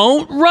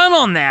 Don't run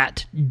on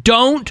that.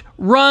 Don't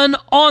run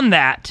on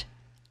that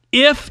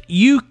if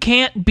you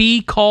can't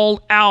be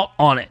called out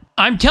on it.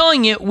 I'm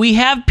telling you, we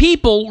have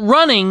people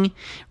running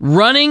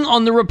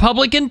on the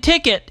Republican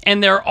ticket,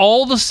 and they're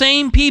all the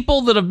same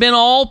people that have been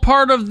all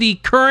part of the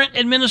current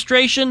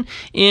administration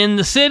in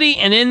the city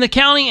and in the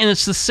county, and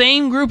it's the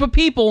same group of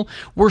people.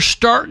 We're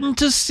starting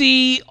to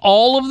see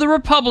all of the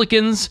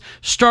Republicans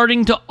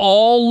starting to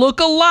all look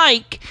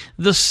alike,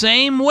 the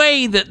same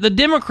way that the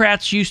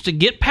Democrats used to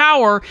get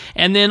power,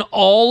 and then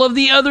all of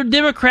the other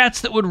Democrats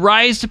that would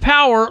rise to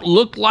power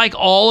looked like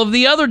all of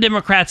the other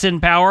Democrats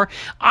in power.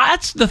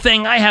 That's the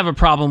thing I have a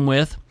problem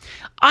with.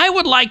 I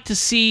would like to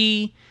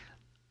see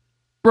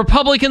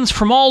Republicans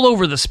from all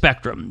over the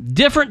spectrum,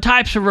 different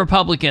types of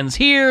Republicans,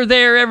 here,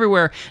 there,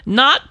 everywhere,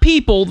 not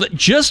people that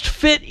just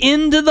fit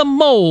into the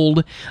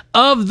mold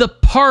of the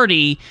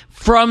party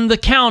from the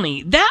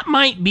county. That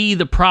might be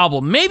the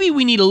problem. Maybe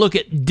we need to look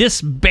at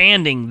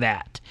disbanding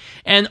that.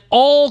 And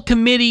all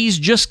committees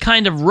just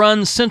kind of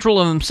run central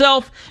of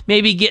themselves,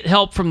 maybe get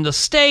help from the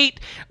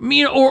state,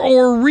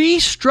 or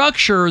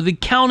restructure the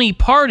county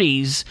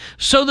parties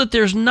so that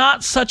there's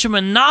not such a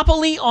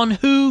monopoly on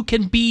who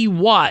can be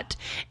what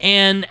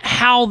and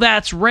how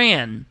that's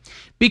ran.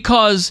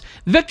 Because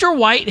Victor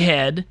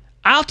Whitehead,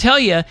 I'll tell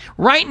you,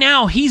 right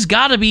now he's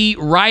got to be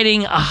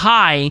riding a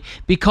high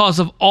because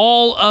of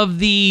all of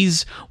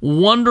these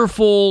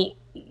wonderful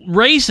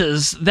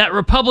races that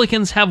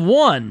Republicans have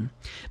won.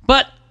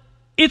 But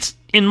it's,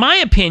 in my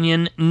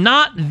opinion,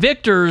 not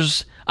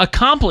Victor's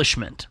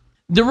accomplishment.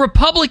 The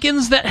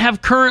Republicans that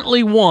have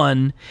currently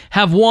won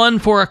have won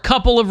for a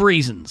couple of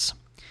reasons.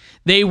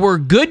 They were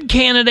good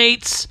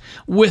candidates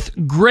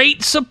with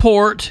great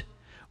support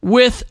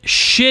with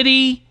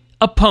shitty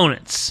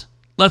opponents.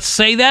 Let's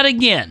say that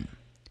again.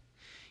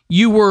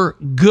 You were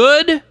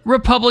good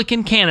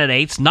Republican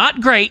candidates,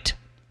 not great,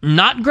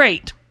 not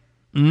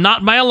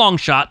by a long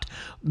shot,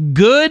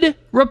 good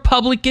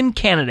Republican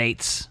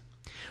candidates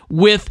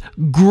with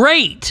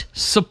great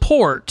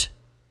support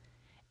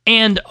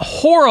and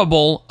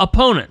horrible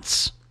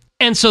opponents.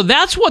 And so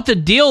that's what the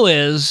deal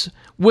is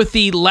with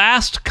the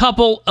last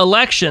couple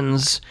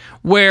elections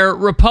where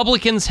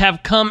Republicans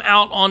have come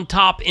out on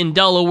top in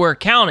Delaware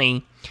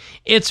County.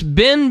 It's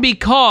been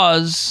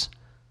because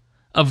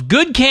of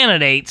good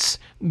candidates,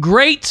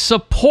 great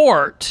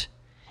support,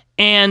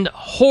 and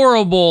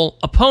horrible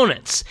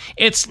opponents.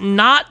 It's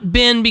not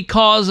been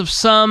because of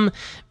some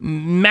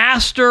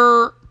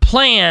master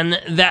plan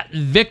that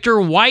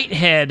Victor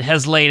Whitehead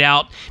has laid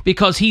out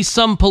because he's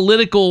some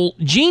political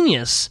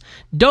genius.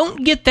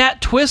 Don't get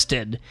that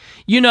twisted.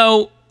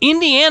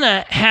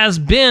 Indiana has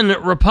been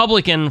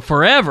Republican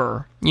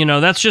forever.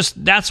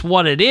 That's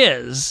what it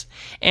is.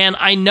 And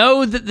I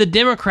know that the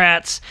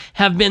Democrats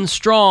have been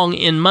strong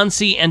in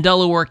Muncie and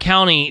Delaware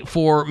County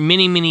for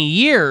many, many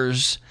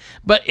years.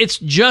 But it's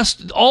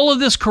just all of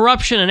this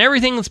corruption and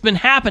everything that's been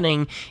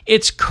happening,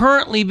 it's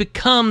currently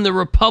become the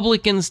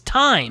Republicans'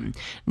 time.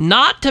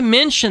 Not to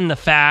mention the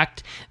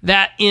fact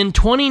that in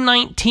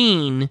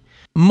 2019,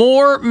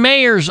 more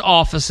mayor's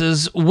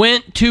offices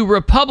went to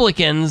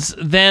Republicans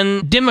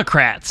than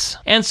Democrats.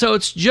 And so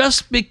it's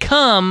just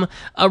become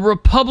a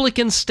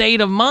Republican state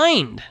of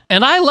mind.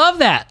 And I love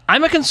that.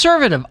 I'm a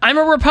conservative. I'm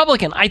a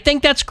Republican. I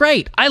think that's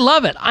great. I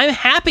love it. I'm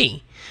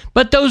happy.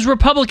 But those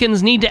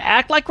Republicans need to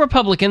act like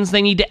Republicans,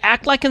 they need to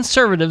act like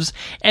conservatives,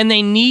 and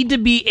they need to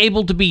be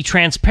able to be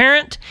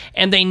transparent,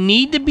 and they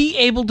need to be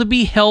able to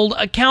be held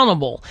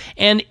accountable.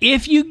 And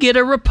if you get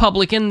a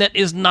Republican that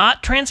is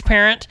not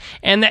transparent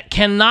and that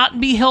cannot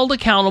be held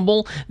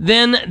accountable,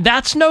 then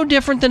that's no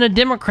different than a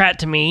Democrat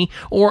to me,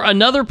 or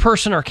another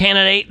person or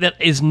candidate that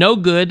is no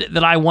good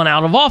that I want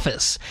out of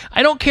office.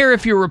 I don't care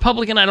if you're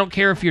Republican, I don't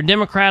care if you're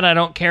Democrat, I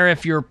don't care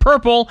if you're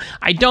purple,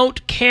 I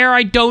don't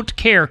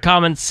care.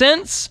 Common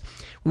sense,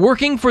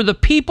 working for the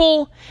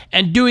people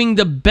and doing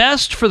the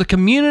best for the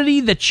community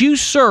that you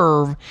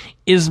serve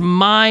is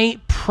my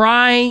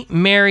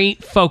primary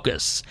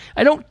focus.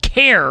 I don't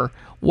care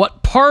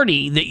what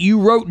party that you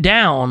wrote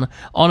down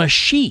on a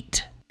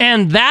sheet.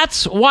 And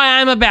that's why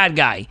I'm a bad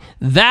guy.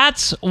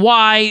 That's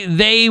why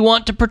they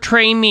want to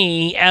portray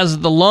me as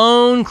the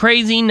lone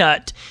crazy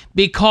nut,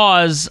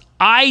 because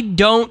I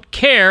don't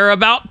care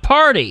about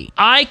party.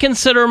 I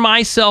consider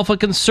myself a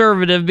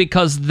conservative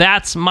because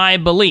that's my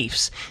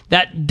beliefs.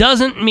 That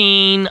doesn't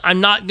mean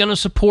I'm not going to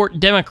support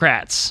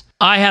Democrats.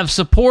 I have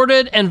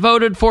supported and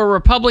voted for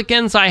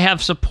Republicans. I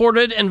have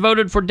supported and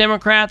voted for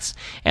Democrats.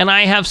 And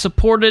I have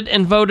supported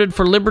and voted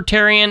for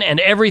Libertarian and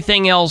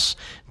everything else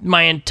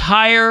my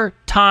entire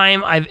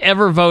time I've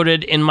ever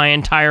voted in my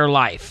entire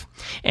life.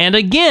 And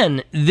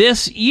again,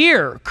 this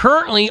year,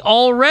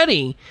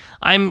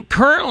 I'm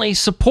currently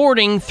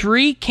supporting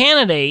 3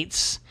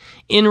 candidates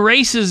in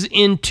races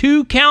in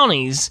 2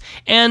 counties,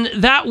 and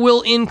that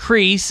will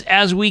increase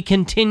as we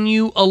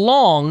continue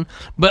along.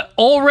 But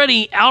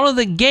already out of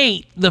the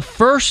gate, the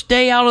first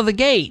day out of the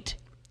gate,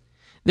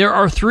 there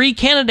are 3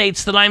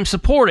 candidates that I'm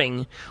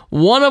supporting,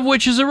 one of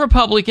which is a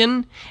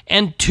Republican,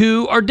 and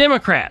 2 are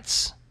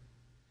Democrats.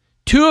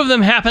 2 of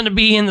them happen to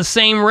be in the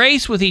same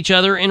race with each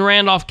other in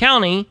Randolph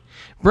County.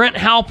 Brent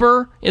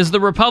Halper is the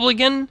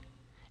Republican,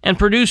 and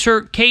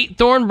producer Kate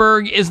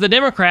Thornburg is the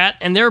Democrat,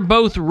 and they're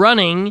both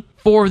running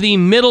for the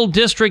Middle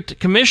District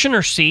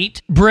Commissioner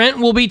seat. Brent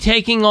will be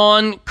taking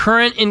on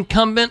current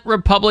incumbent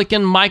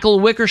Republican Michael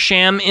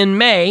Wickersham in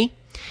May,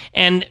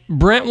 and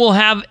Brent will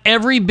have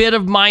every bit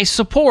of my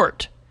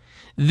support.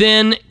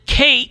 Then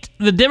Kate,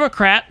 the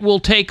Democrat, will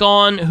take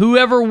on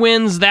whoever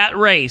wins that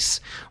race,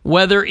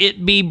 whether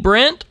it be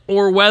Brent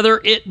or whether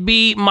it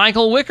be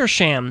Michael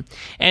Wickersham,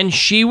 and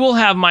she will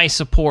have my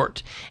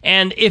support.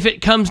 And if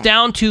it comes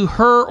down to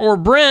her or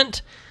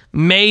Brent,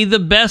 may the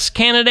best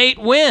candidate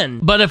win.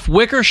 But if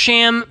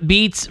Wickersham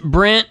beats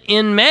Brent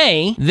in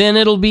May, then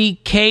it'll be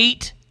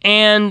Kate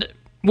and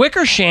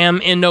Wickersham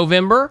in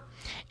November,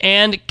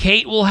 and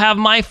Kate will have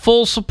my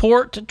full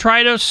support to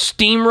try to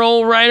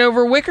steamroll right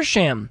over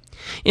Wickersham.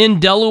 In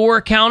Delaware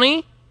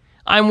County,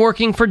 I'm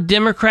working for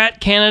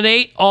Democrat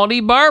candidate Audie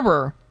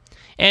Barber,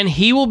 and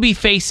he will be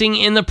facing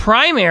in the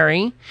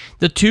primary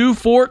the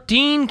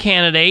 214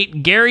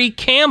 candidate Gary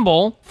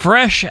Campbell,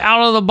 fresh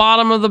out of the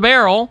bottom of the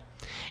barrel,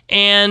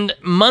 and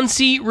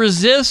Muncie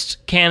Resist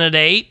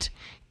candidate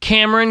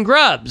Cameron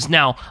Grubbs.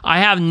 Now, I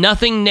have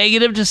nothing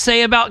negative to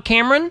say about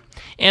Cameron,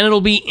 and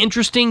it'll be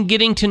interesting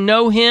getting to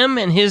know him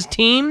and his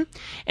team,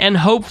 and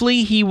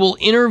hopefully he will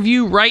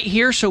interview right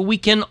here so we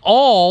can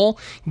all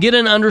get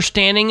an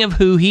understanding of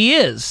who he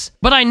is.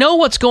 But I know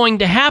what's going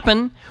to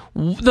happen,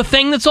 the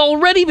thing that's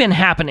already been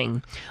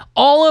happening.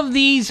 All of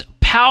these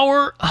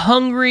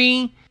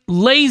power-hungry,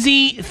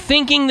 lazy,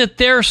 thinking that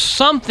there's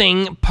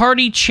something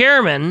party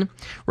chairman,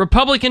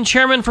 Republican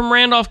chairman from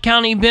Randolph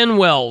County, Ben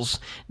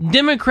Wells,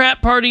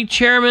 Democrat Party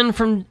chairman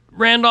from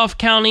Randolph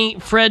County,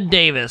 Fred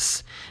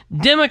Davis,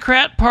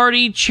 Democrat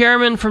Party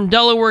chairman from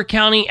Delaware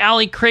County,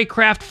 Allie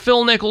Craycraft,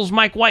 Phil Nichols,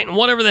 Mike White, and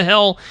whatever the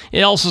hell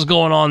else is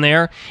going on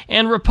there,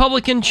 and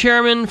Republican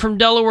chairman from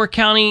Delaware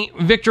County,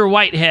 Victor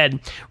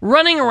Whitehead,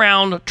 running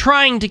around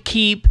trying to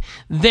keep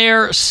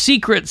their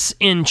secrets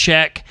in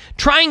check,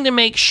 trying to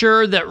make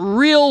sure that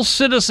real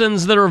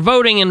citizens that are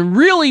voting and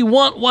really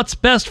want what's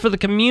best for the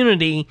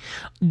community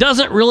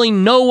doesn't really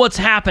know what's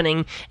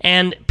happening,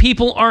 and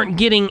people aren't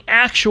getting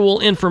actual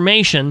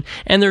information,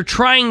 and they're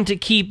trying to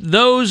keep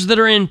those that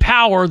are in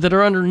power, that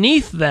are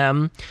underneath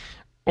them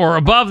or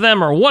above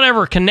them or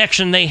whatever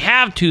connection they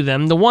have to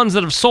them, the ones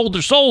that have sold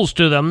their souls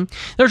to them,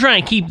 they're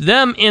trying to keep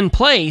them in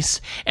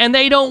place, and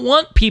they don't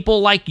want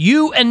people like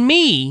you and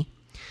me,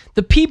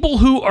 the people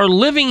who are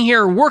living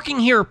here, working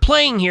here,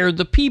 playing here,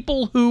 the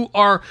people who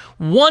are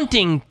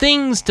wanting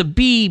things to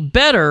be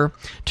better,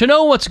 to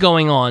know what's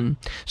going on.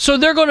 So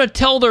they're going to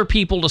tell their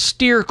people to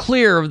steer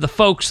clear of the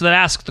folks that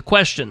ask the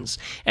questions.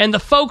 And the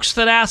folks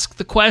that ask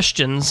the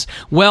questions,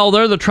 well,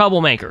 they're the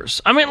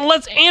troublemakers. I mean,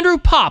 let's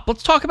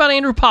talk about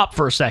Andrew Popp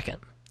for a second.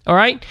 All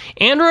right?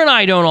 Andrew and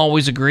I don't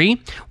always agree.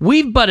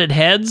 We've butted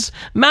heads.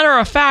 Matter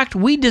of fact,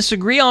 we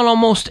disagree on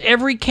almost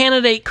every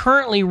candidate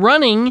currently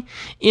running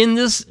in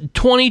this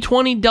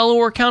 2020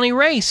 Delaware County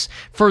race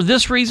for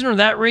this reason or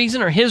that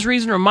reason or his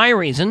reason or my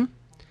reason.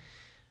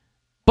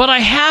 But I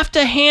have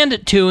to hand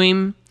it to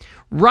him,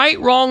 right,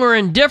 wrong, or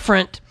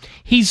indifferent.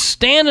 He's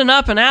standing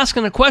up and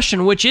asking a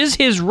question, which is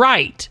his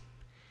right.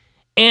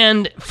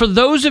 And for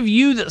those of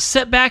you that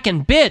sit back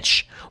and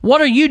bitch,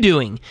 what are you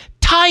doing?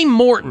 Ty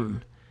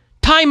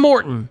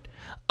Morton,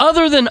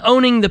 other than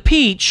owning the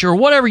peach or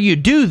whatever you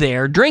do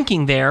there,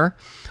 drinking there,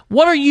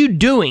 what are you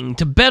doing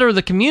to better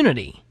the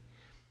community?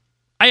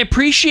 I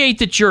appreciate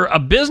that you're a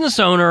business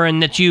owner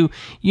and that you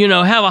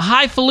have a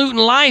highfalutin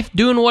life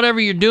doing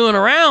whatever you're doing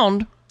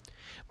around,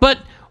 but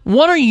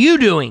what are you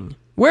doing?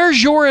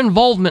 Where's your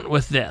involvement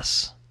with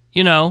this?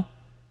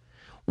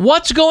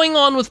 What's going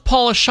on with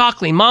Paula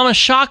Shockley, Mama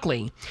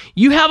Shockley?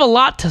 You have a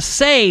lot to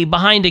say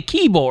behind a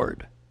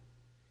keyboard.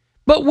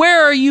 But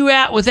where are you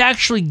at with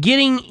actually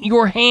getting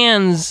your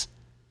hands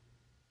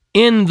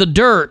in the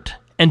dirt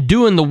and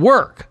doing the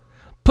work,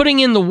 putting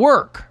in the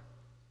work?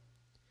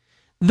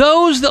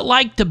 Those that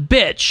like to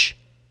bitch,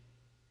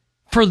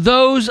 for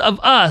those of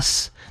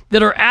us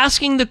that are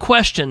asking the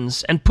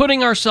questions and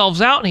putting ourselves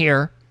out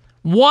here,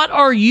 what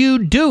are you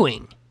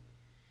doing?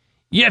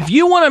 If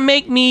you want to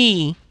make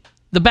me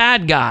the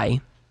bad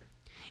guy,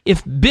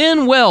 if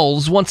Ben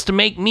Wells wants to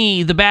make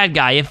me the bad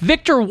guy, if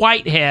Victor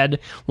Whitehead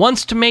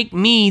wants to make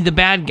me the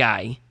bad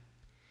guy,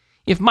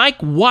 if Mike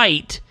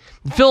White,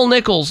 Phil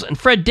Nichols, and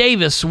Fred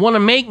Davis want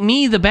to make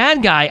me the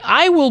bad guy,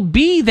 I will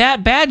be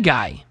that bad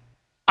guy.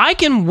 I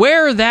can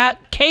wear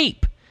that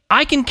cape.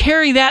 I can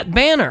carry that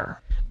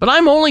banner. But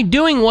I'm only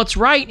doing what's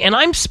right, and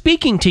I'm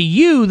speaking to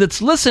you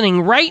that's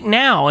listening right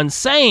now and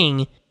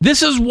saying,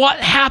 this is what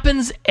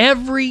happens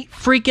every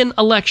freaking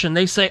election.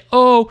 They say,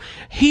 oh,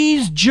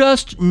 he's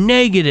just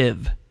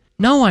negative.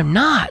 No, I'm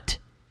not.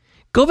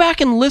 Go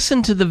back and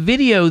listen to the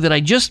video that I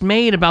just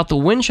made about the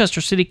Winchester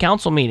City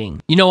Council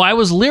meeting. I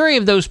was leery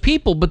of those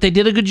people, but they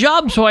did a good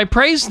job, so I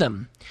praised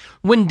them.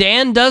 When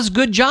Dan does a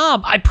good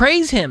job, I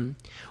praise him.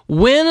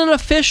 When an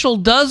official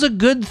does a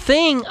good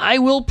thing, I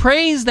will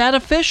praise that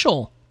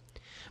official.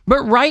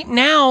 But right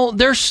now,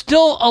 there's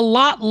still a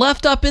lot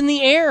left up in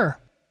the air.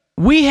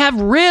 We have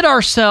rid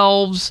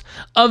ourselves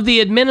of the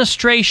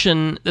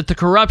administration that the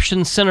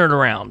corruption centered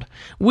around.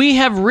 We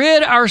have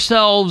rid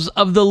ourselves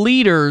of the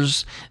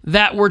leaders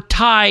that were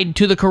tied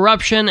to the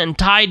corruption and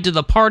tied to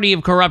the party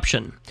of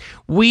corruption.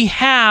 We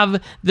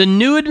have the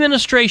new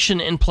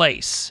administration in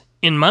place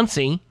in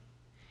Muncie,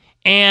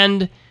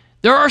 and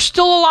there are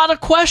still a lot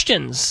of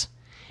questions.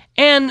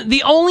 And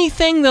the only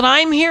thing that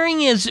I'm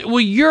hearing is, well,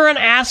 you're an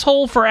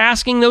asshole for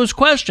asking those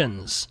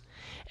questions.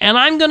 And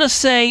I'm going to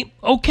say,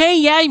 okay,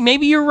 yeah,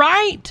 maybe you're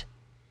right.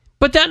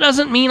 But that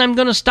doesn't mean I'm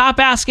going to stop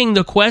asking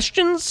the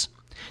questions.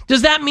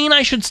 Does that mean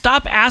I should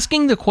stop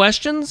asking the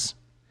questions?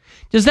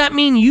 Does that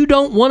mean you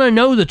don't want to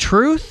know the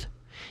truth?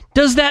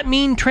 Does that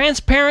mean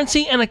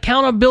transparency and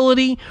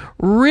accountability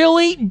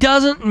really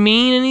doesn't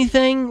mean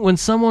anything when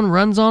someone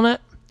runs on it?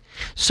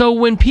 So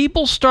when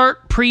people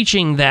start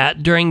preaching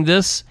that during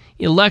this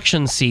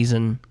election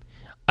season,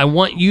 I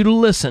want you to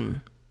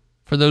listen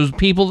for those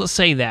people that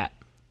say that.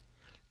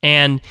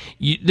 And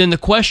then the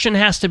question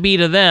has to be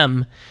to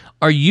them,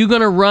 are you going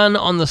to run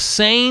on the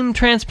same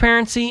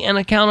transparency and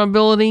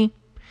accountability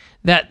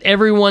that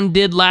everyone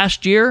did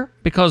last year?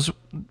 Because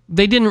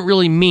they didn't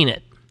really mean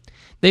it.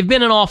 They've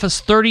been in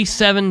office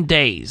 37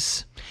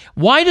 days.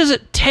 Why does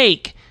it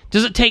take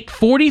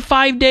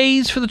 45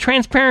 days for the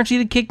transparency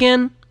to kick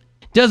in?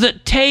 Does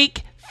it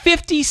take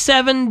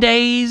 57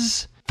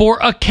 days for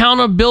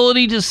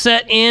accountability to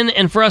set in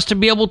and for us to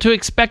be able to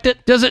expect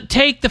it? Does it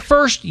take the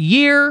first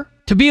year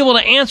to be able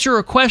to answer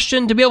a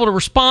question, to be able to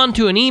respond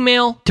to an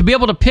email, to be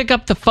able to pick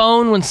up the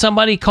phone when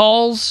somebody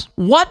calls?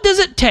 What does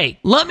it take?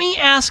 Let me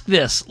ask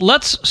this.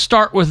 Let's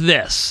start with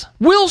this.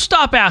 We'll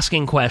stop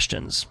asking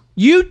questions.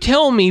 You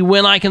tell me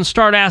when I can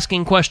start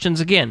asking questions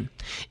again.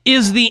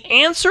 Is the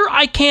answer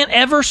I can't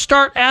ever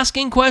start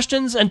asking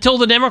questions until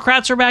the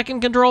Democrats are back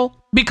in control?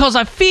 Because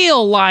I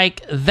feel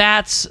like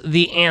that's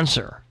the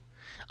answer.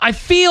 I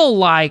feel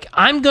like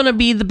I'm going to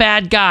be the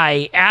bad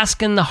guy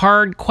asking the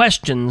hard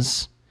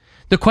questions.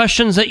 The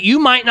questions that you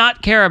might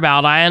not care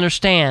about, I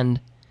understand,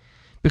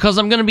 because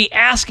I'm going to be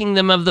asking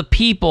them of the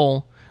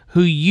people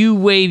who you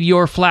wave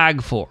your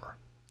flag for.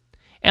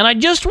 And I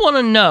just want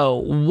to know,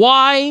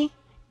 why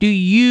do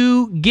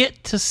you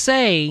get to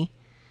say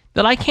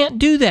that I can't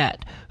do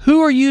that?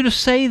 Who are you to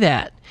say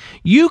that?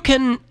 You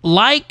can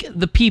like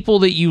the people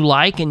that you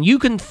like, and you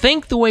can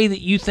think the way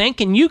that you think,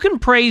 and you can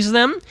praise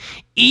them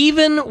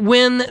even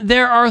when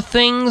there are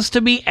things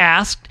to be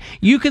asked.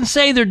 You can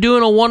say they're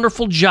doing a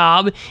wonderful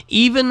job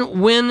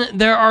even when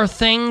there are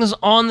things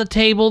on the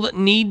table that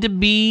need to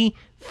be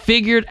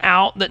figured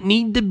out, that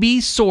need to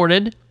be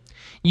sorted.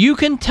 You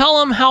can tell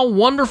them how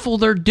wonderful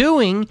they're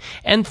doing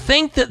and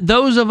think that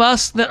those of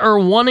us that are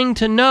wanting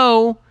to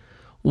know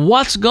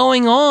what's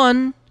going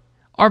on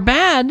are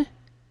bad,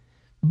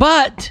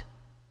 but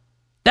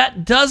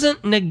that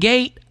doesn't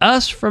negate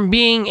us from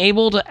being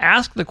able to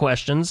ask the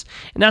questions,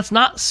 and that's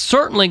not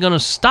certainly going to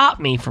stop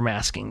me from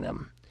asking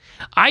them.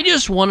 I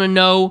just want to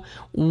know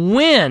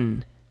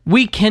when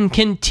we can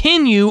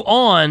continue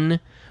on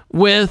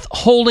with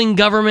holding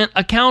government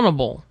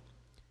accountable.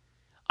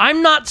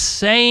 I'm not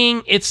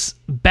saying it's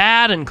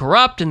bad and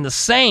corrupt and the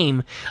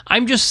same.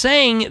 I'm just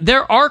saying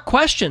there are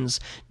questions.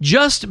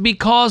 Just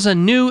because a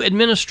new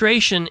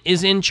administration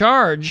is in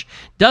charge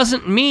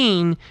doesn't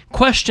mean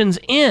questions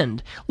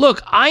end.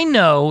 Look, I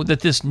know that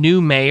this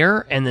new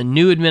mayor and the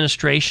new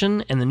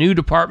administration and the new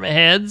department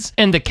heads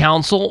and the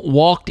council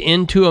walked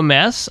into a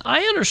mess. I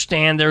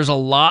understand there's a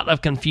lot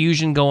of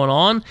confusion going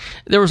on.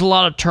 There was a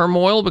lot of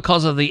turmoil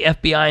because of the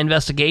FBI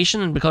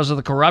investigation and because of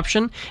the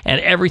corruption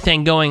and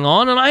everything going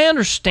on. And I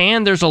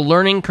understand there's a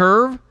learning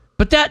curve.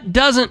 But that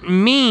doesn't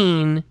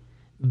mean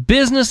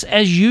business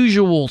as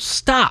usual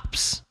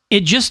stops.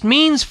 It just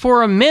means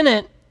for a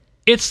minute,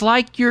 it's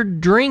like you're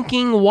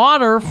drinking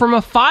water from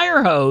a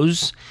fire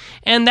hose,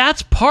 and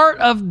that's part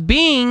of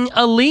being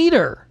a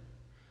leader.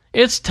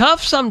 It's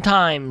tough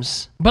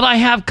sometimes, but I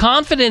have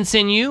confidence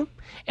in you,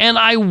 and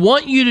I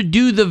want you to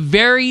do the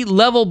very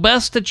level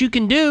best that you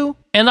can do.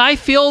 And I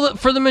feel that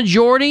for the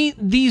majority,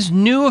 these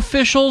new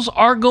officials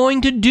are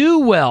going to do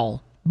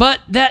well.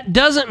 But that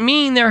doesn't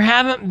mean there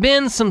haven't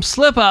been some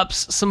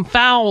slip-ups, some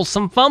fouls,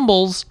 some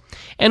fumbles.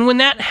 And when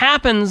that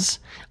happens,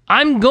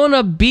 I'm going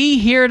to be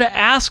here to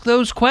ask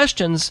those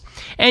questions.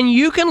 And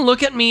you can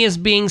look at me as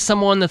being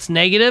someone that's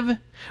negative,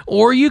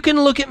 or you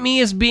can look at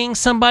me as being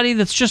somebody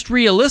that's just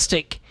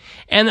realistic,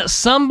 and that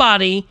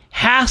somebody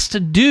has to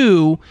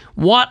do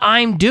what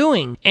I'm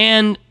doing.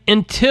 And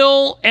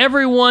until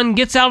everyone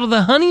gets out of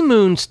the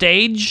honeymoon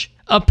stage,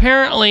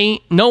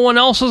 apparently, no one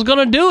else is going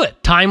to do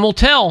it. Time will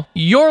tell.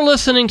 You're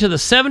listening to the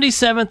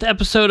 77th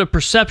episode of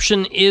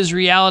Perception is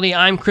Reality.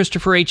 I'm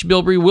Christopher H.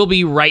 Bilbrey. We'll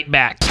be right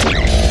back.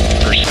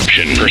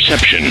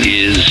 Perception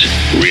is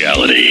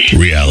reality.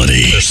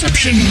 Reality.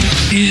 Perception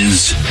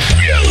is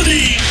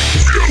reality.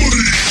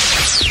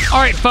 Reality. All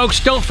right, folks,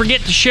 don't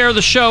forget to share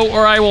the show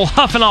or I will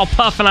huff and I'll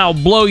puff and I'll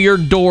blow your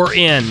door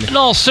in. In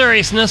all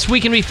seriousness, we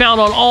can be found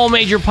on all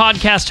major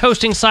podcast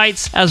hosting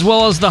sites as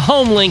well as the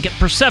home link at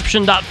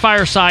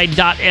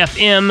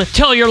perception.fireside.fm.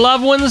 Tell your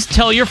loved ones,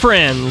 tell your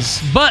friends.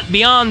 But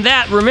beyond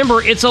that,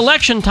 remember, it's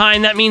election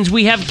time. That means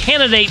we have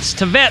candidates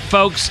to vet,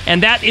 folks,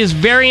 and that is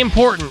very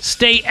important.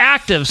 Stay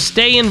active,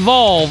 stay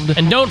involved,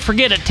 and don't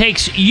forget it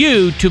takes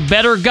you to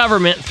better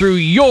government through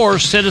your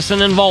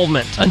citizen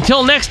involvement.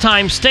 Until next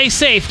time, stay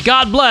safe,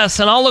 God bless,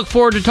 and I'll look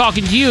forward to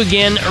talking to you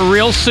again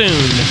real soon.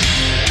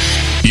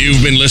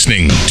 You've been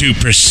listening to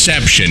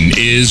Perception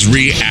is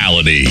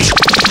Reality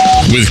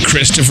with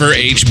Christopher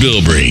H.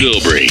 Bilbrey.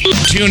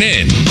 Tune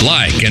in,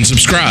 like, and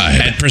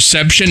subscribe at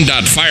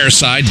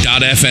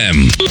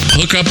perception.fireside.fm.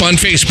 Hook up on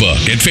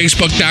Facebook at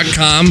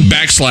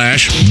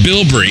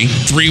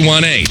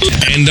facebook.com/Bilbrey318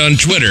 and on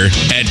Twitter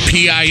at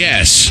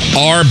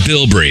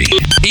PISRBilbrey.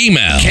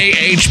 Email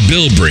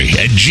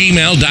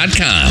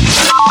khbilbrey@gmail.com.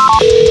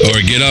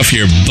 Or get off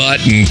your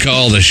butt and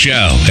call the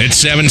show at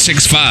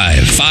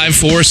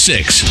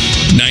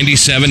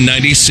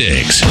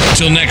 765-546-9796.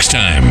 Till next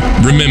time,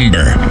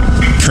 remember,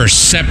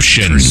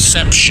 perception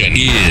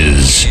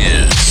is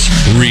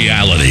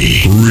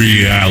reality.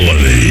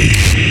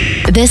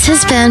 This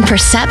has been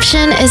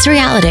Perception is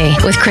Reality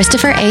with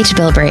Christopher H.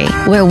 Bilbrey,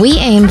 where we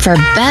aim for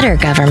better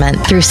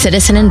government through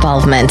citizen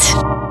involvement.